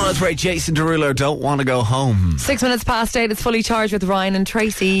 Spin 103. Jason Derulo, Don't Want to Go Home. 6 minutes past 8. It's fully charged with Ryan and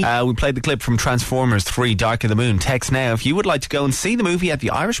Tracy. We played the clip from Transformers 3 Dark of the Moon. Text now if you would like to go and see the movie at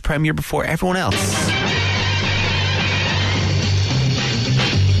the Irish premiere before everyone else.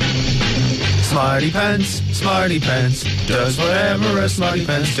 Smarty Pants, does whatever a Smarty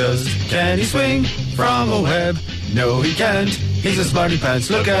Pants does. Can he swing from a web? No, he can't. He's a Smarty Pants.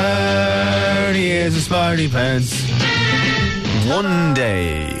 Look out, he is a Smarty Pants. One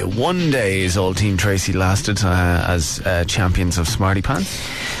day is all Team Tracy lasted as champions of Smarty Pants.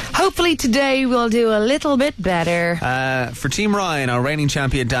 Hopefully today we'll do a little bit better. For Team Ryan, our reigning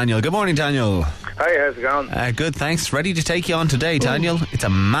champion Daniel. Good morning, Daniel. Hi, how's it going? Good, thanks. Ready to take you on today, Daniel? It's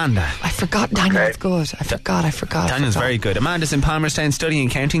Amanda. I forgot Daniel's good. I forgot. Daniel's very good. Amanda's in Palmerstown studying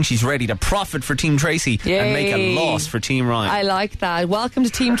accounting. She's ready to profit for Team Tracy and make a loss for Team Ryan. I like that. Welcome to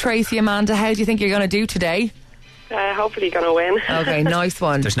Team Tracy, Amanda. How do you think you're going to do today? Hopefully going to win. Okay, nice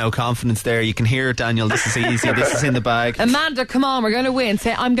one. There's no confidence there. You can hear it, Daniel. This is easy. This is in the bag. Amanda, come on, we're going to win.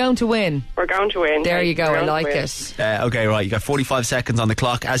 Say, I'm going to win. We're going to win. There you go, We're I going to like win. it. Okay, right. You got 45 seconds on the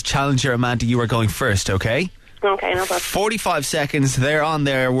clock. As challenger, Amanda, you are going first, okay? Okay, no problem. 45 seconds. They're on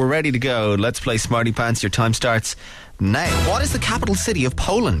there. We're ready to go. Let's play Smarty Pants. Your time starts now. What is the capital city of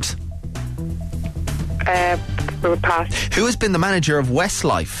Poland? We would pass. Who has been the manager of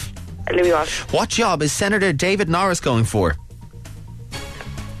Westlife? Louis Walsh. What job is Senator David Norris going for?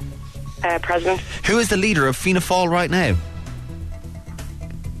 President. Who is the leader of Fianna Fáil right now?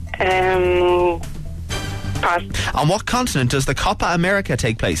 Pass. On what continent does the Copa America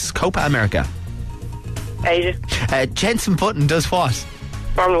take place? Copa America. Asia. Jensen Button does what?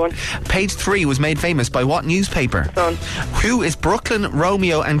 Formula 1. Page 3 was made famous by what newspaper? Sun. Who is Brooklyn,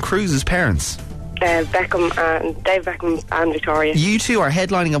 Romeo and Cruz's parents? Beckham and Dave Beckham and Victoria. You two are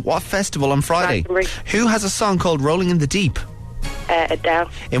headlining at what festival on Friday? Glastonbury. Who has a song called Rolling in the Deep? Adele.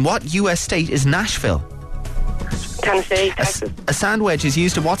 In what US state is Nashville? Tennessee. Texas. A sand wedge is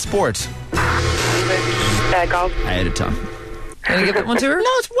used in what sport? Golf. Out of time. Can you give that one to her? No,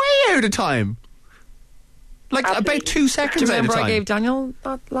 it's way out of time. Like Absolutely. about 2 seconds Do you out of remember time. I gave Daniel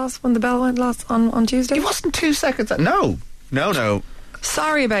that last one, the bell went last on Tuesday? It wasn't 2 seconds. No.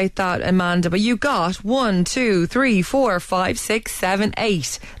 Sorry about that, Amanda, but you got 1, 2, 3, 4, 5, 6, 7,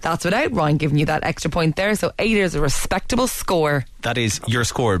 8. That's without Ryan giving you that extra point there, so 8 is a respectable score. That is your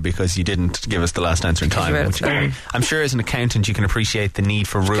score because you didn't give us the last answer in time. read it Which slow. I'm sure as an accountant you can appreciate the need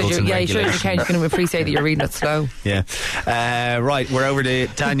for rules and Yeah, you regulations. sure you can appreciate that you're reading it slow. Yeah. Right, we're over to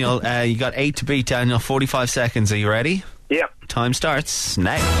Daniel. You got 8 to beat, Daniel. 45 seconds. Are you ready? Yeah. Time starts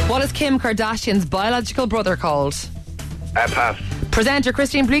now. What is Kim Kardashian's biological brother called? Pass. Presenter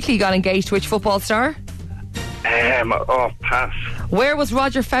Christine Bleakley got engaged to which football star? Pass. Where was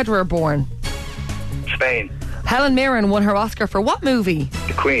Roger Federer born? Spain. Helen Mirren won her Oscar for what movie?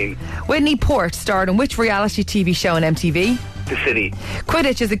 The Queen. Whitney Port starred in which reality TV show on MTV? The City.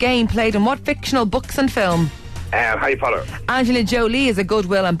 Quidditch is a game played in what fictional books and film? Harry Potter. Angela Jolie is a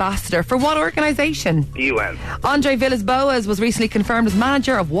Goodwill ambassador for what organisation? The UN. Andre Villas-Boas was recently confirmed as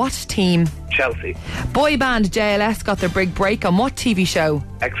manager of what team? Chelsea. Boy band JLS got their big break on what TV show?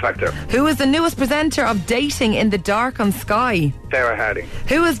 X Factor. Who is the newest presenter of Dating in the Dark on Sky? Sarah Harding.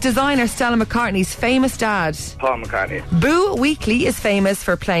 Who is designer Stella McCartney's famous dad? Paul McCartney. Boo Weekly is famous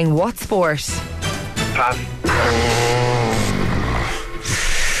for playing what sport? Pass.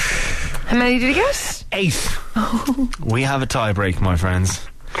 How many did you get? 8. We have a tie break, my friends.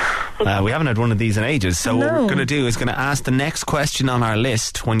 We haven't had one of these in ages, so what we're going to do is going to ask the next question on our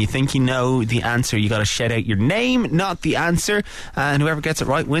list. When you think you know the answer, you got to shout out your name, not the answer, and whoever gets it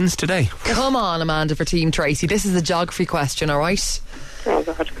right wins today. Come on, Amanda, for Team Tracy. This is a geography question, all right? Oh,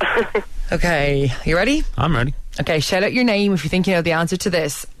 God. Okay, you ready? I'm ready. Okay, shout out your name if you think you know the answer to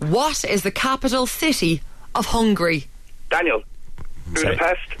this. What is the capital city of Hungary? Daniel.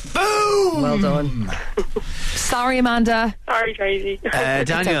 Budapest. Boom! Well done. Sorry, Amanda. Sorry, Tracy.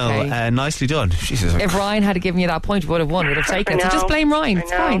 Daniel, okay. nicely done. Jesus. If Ryan had given you that point, you would have won. Would have taken it. So I know. just blame Ryan. I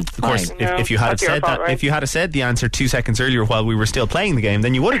It's know. fine. Of course, Fine. No, if you had that's your said fault, that, right? if you had said the answer 2 seconds earlier while we were still playing the game,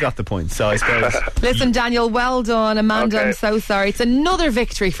 then you would have got the point. So I suppose Listen, Daniel, well done. Amanda, Okay. I'm so sorry. It's another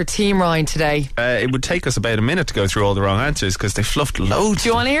victory for Team Ryan today. it would take us about a minute to go through all the wrong answers because they fluffed loads. Do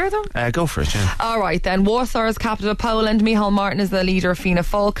you want to hear them? Go for it, yeah. All right, then. Warsaw is capital of Poland. Michal Martin is the leader of Fianna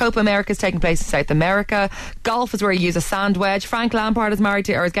Fáil. Copa America is taking place in South America. Golf is where you use a sand wedge. Frank Lampard is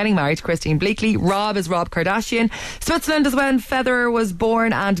getting married to Christine Bleakley. Rob is Rob Kardashian. Switzerland is when Federer was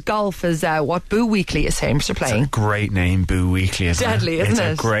born, and golf is what Boo Weekly is famous for playing. Great name, Boo Weekly, isn't Deadly, it? isn't It's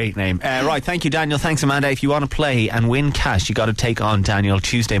it? a great name. Right, thank you, Daniel. Thanks, Amanda. If you want to play and win cash, you got to take on Daniel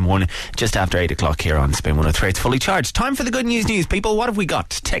Tuesday morning, just after 8 o'clock here on Spin 103. It's fully charged. Time for the good news, people. What have we got?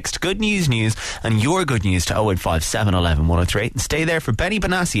 Text good news and your good news to 0857 11 1038 and stay there for Benny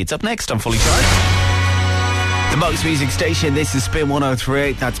Benassi. It's up next on Fully Charged. The Most Music Station. This is Spin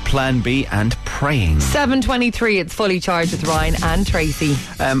 1038. That's Plan B and Praying. 7:23. It's fully charged with Ryan and Tracy.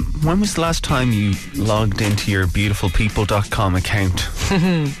 When was the last time you logged into your beautifulpeople.com account?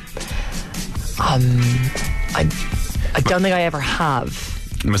 I don't think I ever have.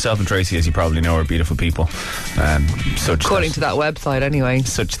 Myself and Tracy, as you probably know, are beautiful people. According to that website, anyway.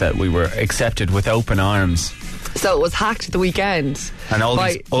 Such that we were accepted with open arms. So it was hacked at the weekend. And all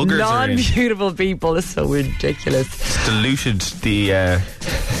by these uggers are in. non-beautiful people. It's so ridiculous. It's diluted the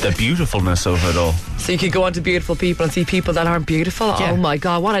beautifulness of it all. So you could go onto beautiful people and see people that aren't beautiful. Yeah. Oh my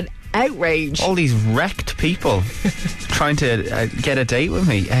God, what an outrage. All these wrecked people trying to get a date with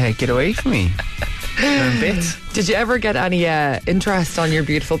me. Get away from me. They're in bits. Did you ever get any interest on your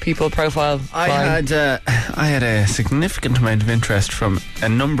beautiful people profile? I had a significant amount of interest from a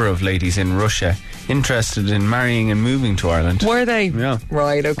number of ladies in Russia interested in marrying and moving to Ireland. Were they? Yeah.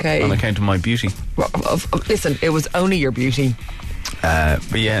 Right, okay. On account of my beauty. Listen, it was only your beauty.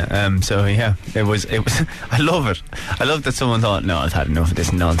 But yeah, so yeah, it was. I love it. I love that someone thought, no, I've had enough of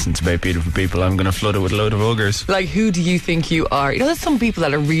this nonsense about beautiful people. I'm going to flood it with a load of uggers. Like, who do you think you are? You know, there's some people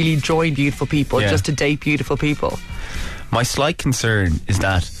that are really join beautiful people just to date beautiful people. My slight concern is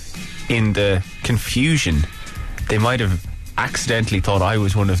that in the confusion, they might have accidentally thought I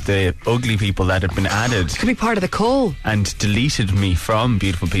was one of the ugly people that had been added. It could be part of the call. And deleted me from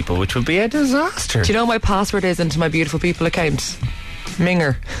beautiful people, which would be a disaster. Do you know what my password is into my beautiful people account?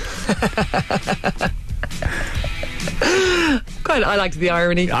 Minger. God, I liked the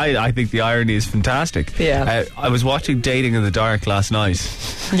irony. I think the irony is fantastic. Yeah. I was watching Dating in the Dark last night.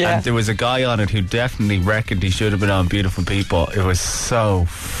 Yeah. And there was a guy on it who definitely reckoned he should have been on Beautiful People. It was so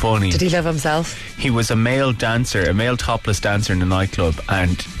funny. Did he love himself? He was a male dancer, a male topless dancer in a nightclub,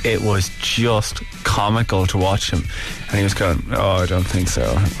 and it was just comical to watch him. And he was going, oh, I don't think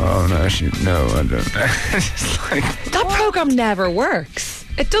so. Oh, no, no, I don't. It's like, that program never works.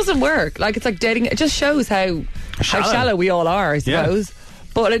 It doesn't work. Like, it's like dating. It just shows how shallow we all are, I suppose. Yeah.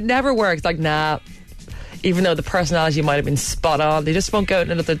 But it never works. Like, nah. Even though the personality might have been spot on, they just won't go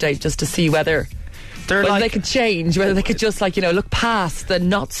on another date just to see whether they could change, whether they could just, like, you know, look past the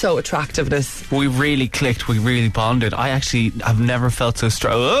not so attractiveness. We really clicked, we really bonded. I actually have never felt so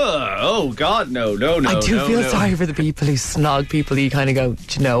strong. Oh God, no. I do feel sorry for the people who snog people. You kind of go,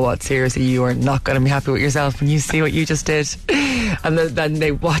 do you know what, seriously, you are not going to be happy with yourself when you see what you just did. And then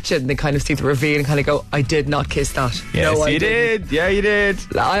they watch it and they kind of see the reveal and kind of go, I did not kiss that. Yes, no, you did. Yeah, you did.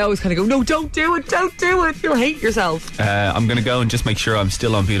 I always kind of go, no, don't do it. You'll hate yourself. I'm going to go and just make sure I'm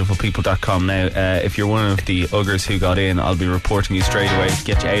still on beautifulpeople.com now. If you're one of the uggers who got in, I'll be reporting you straight away to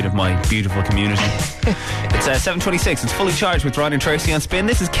get you out of my beautiful community. It's 7:26. It's fully charged with Ryan and Tracy on Spin.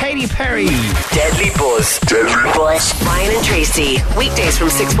 This is Katy Perry. Deadly Buzz. Ryan and Tracy, weekdays from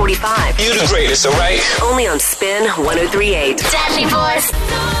 6:45. You the greatest, alright? Only on Spin 103.8. Deadly Buzz.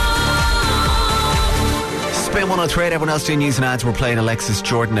 Spin 103, everyone else doing news and ads. We're playing Alexis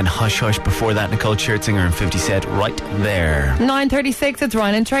Jordan and Hush Hush. Before that, Nicole Scherzinger and 50 Cent right there. 9:36, it's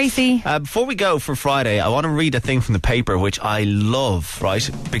Ryan and Tracy. Before we go for Friday, I want to read a thing from the paper which I love, right?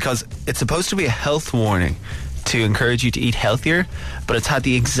 Because it's supposed to be a health warning to encourage you to eat healthier, but it's had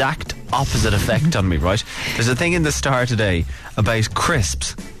the exact opposite effect on me, right? There's a thing in the Star today about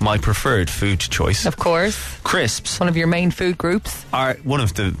crisps, my preferred food choice. Of course. Crisps. One of your main food groups. Are one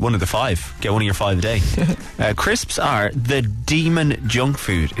of the five. Get one of your 5 a day. Crisps are the demon junk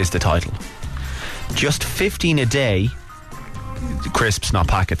food is the title. Just 15 a day. Crisps, not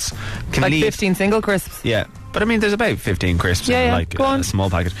packets. Can like 15 single crisps? Yeah. But I mean, there's about 15 crisps in like a small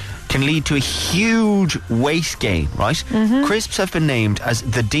packet. Can lead to a huge weight gain, right? Mm-hmm. Crisps have been named as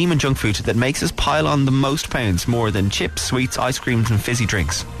the demon junk food that makes us pile on the most pounds, more than chips, sweets, ice creams and fizzy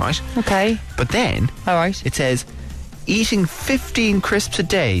drinks, right? Okay. But then, alright, it says, eating 15 crisps a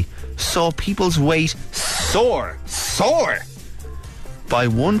day saw people's weight soar by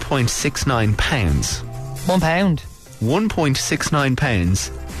 1.69 pounds. 1 pound? 1.69 pounds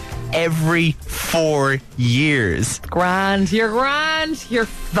every 4 years. Grand, you're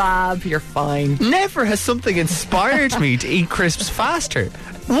fab, you're fine. Never has something inspired me to eat crisps faster.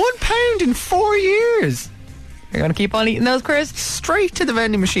 1 pound in 4 years. You're going to keep on eating those crisps? Straight to the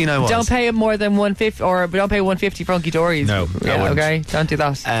vending machine I was. Don't pay it more than 150, or don't pay 150 for Hunky Dories. No, okay, don't do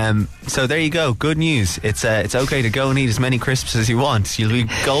that. So there you go, good news. It's okay to go and eat as many crisps as you want. You'll be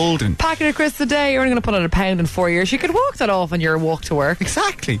golden. Packet of crisps a day, you're only going to put on £1 in 4 years. You could walk that off on your walk to work.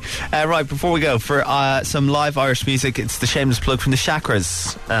 Exactly. Right, before we go, for some live Irish music, it's the shameless plug from the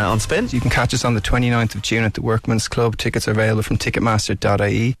Chakras on Spin. You can catch us on the 29th of June at the Workman's Club. Tickets are available from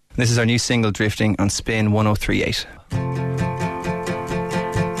ticketmaster.ie. This is our new single, Drifting, on Spin 103.8.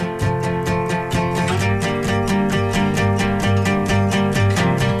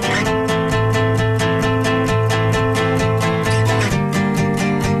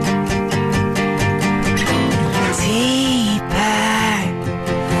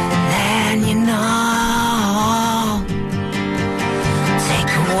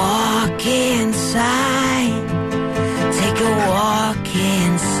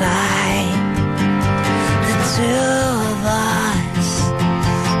 Till the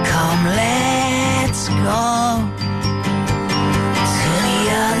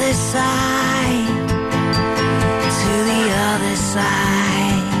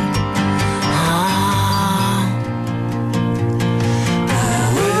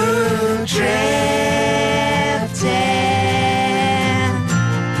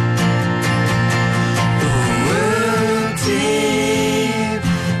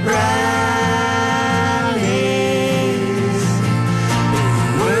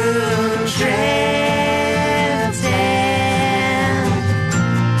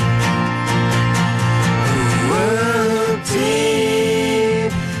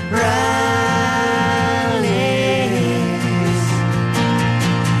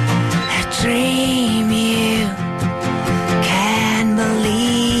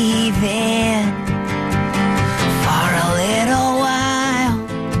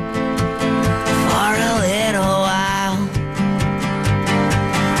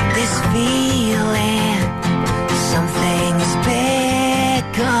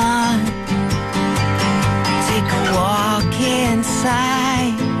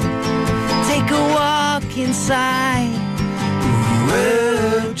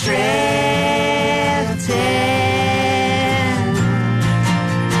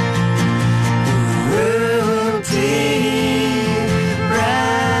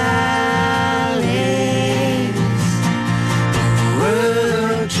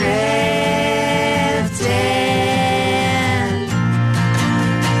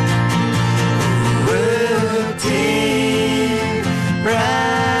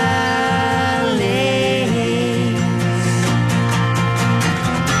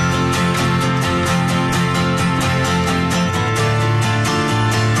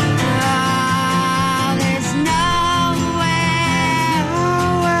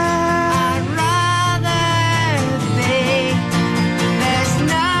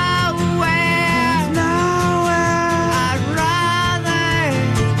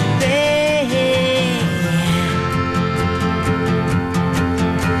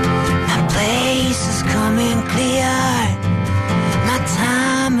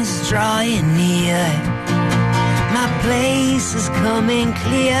drawing near. My place is coming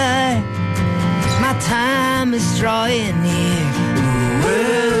clear. My time is drawing near.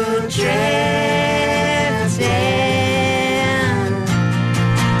 We're drifting.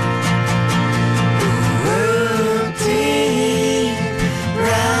 We're deep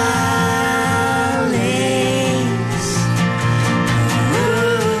rallies.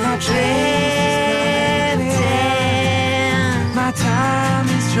 We're drifting. My time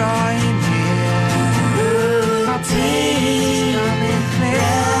is drawing near. My deep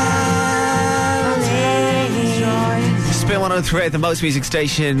rallies. Spin 103, the most music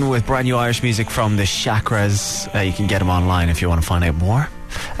station with brand new Irish music from the Chakras. You can get them online if you want to find out more.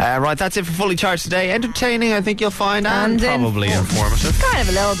 Right, that's it for Fully Charged today. Entertaining, I think you'll find, and probably informative. Kind of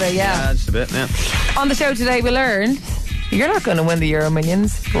a little bit, yeah. Just a bit, yeah. On the show today, we learned you're not going to win the Euro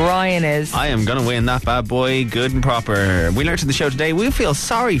Millions. Ryan is. I am going to win that bad boy, good and proper. We learned in the show today, we feel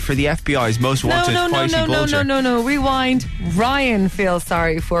sorry for the FBI's most wanted Whitey Bulger. No. Rewind. Ryan feels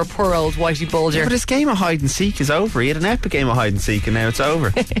sorry for poor old Whitey Bulger. Yeah, but his game of hide and seek is over. He had an epic game of hide and seek, and now it's over.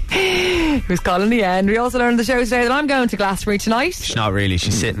 Who's calling the end? We also learned in the show today that I'm going to Glastonbury tonight. She's not really.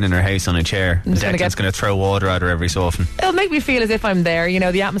 She's sitting in her house on a chair. Declan's going to throw water at her every so often. It'll make me feel as if I'm there, you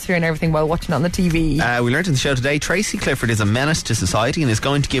know, the atmosphere and everything while watching it on the TV. We learned in the show today, Tracy Clifford is a menace to society and is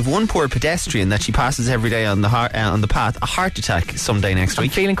going to give one poor pedestrian that she passes every day on the path a heart attack someday next week.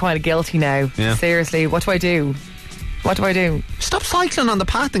 I'm feeling quite guilty now. Yeah. Seriously, what do I do? What do I do? Stop cycling on the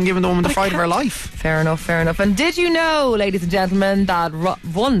path and giving the woman the fright of her life. Fair enough. And did you know, ladies and gentlemen, that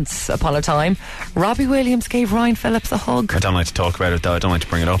once upon a time, Robbie Williams gave Ryan Phillips a hug? I don't like to talk about it, though. I don't like to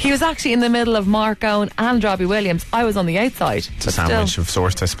bring it up. He was actually in the middle of Mark Owen and Robbie Williams. I was on the outside. It's a sandwich of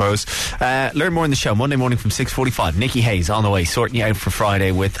sorts, I suppose. Learn more in the show Monday morning from 6:45. Nikki Hayes on the way, sorting you out for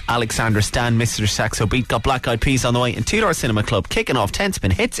Friday with Alexandra Stan, Mr. Saxo Beat. Got Black Eyed Peas on the way, and Two Door Cinema Club kicking off 10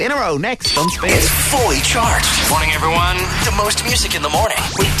 spin hits in a row next on Spin. It's Fully Charged. Morning, everyone. The most music in the morning.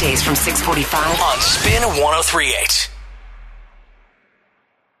 Weekdays from 6:45 on Spin 103.8.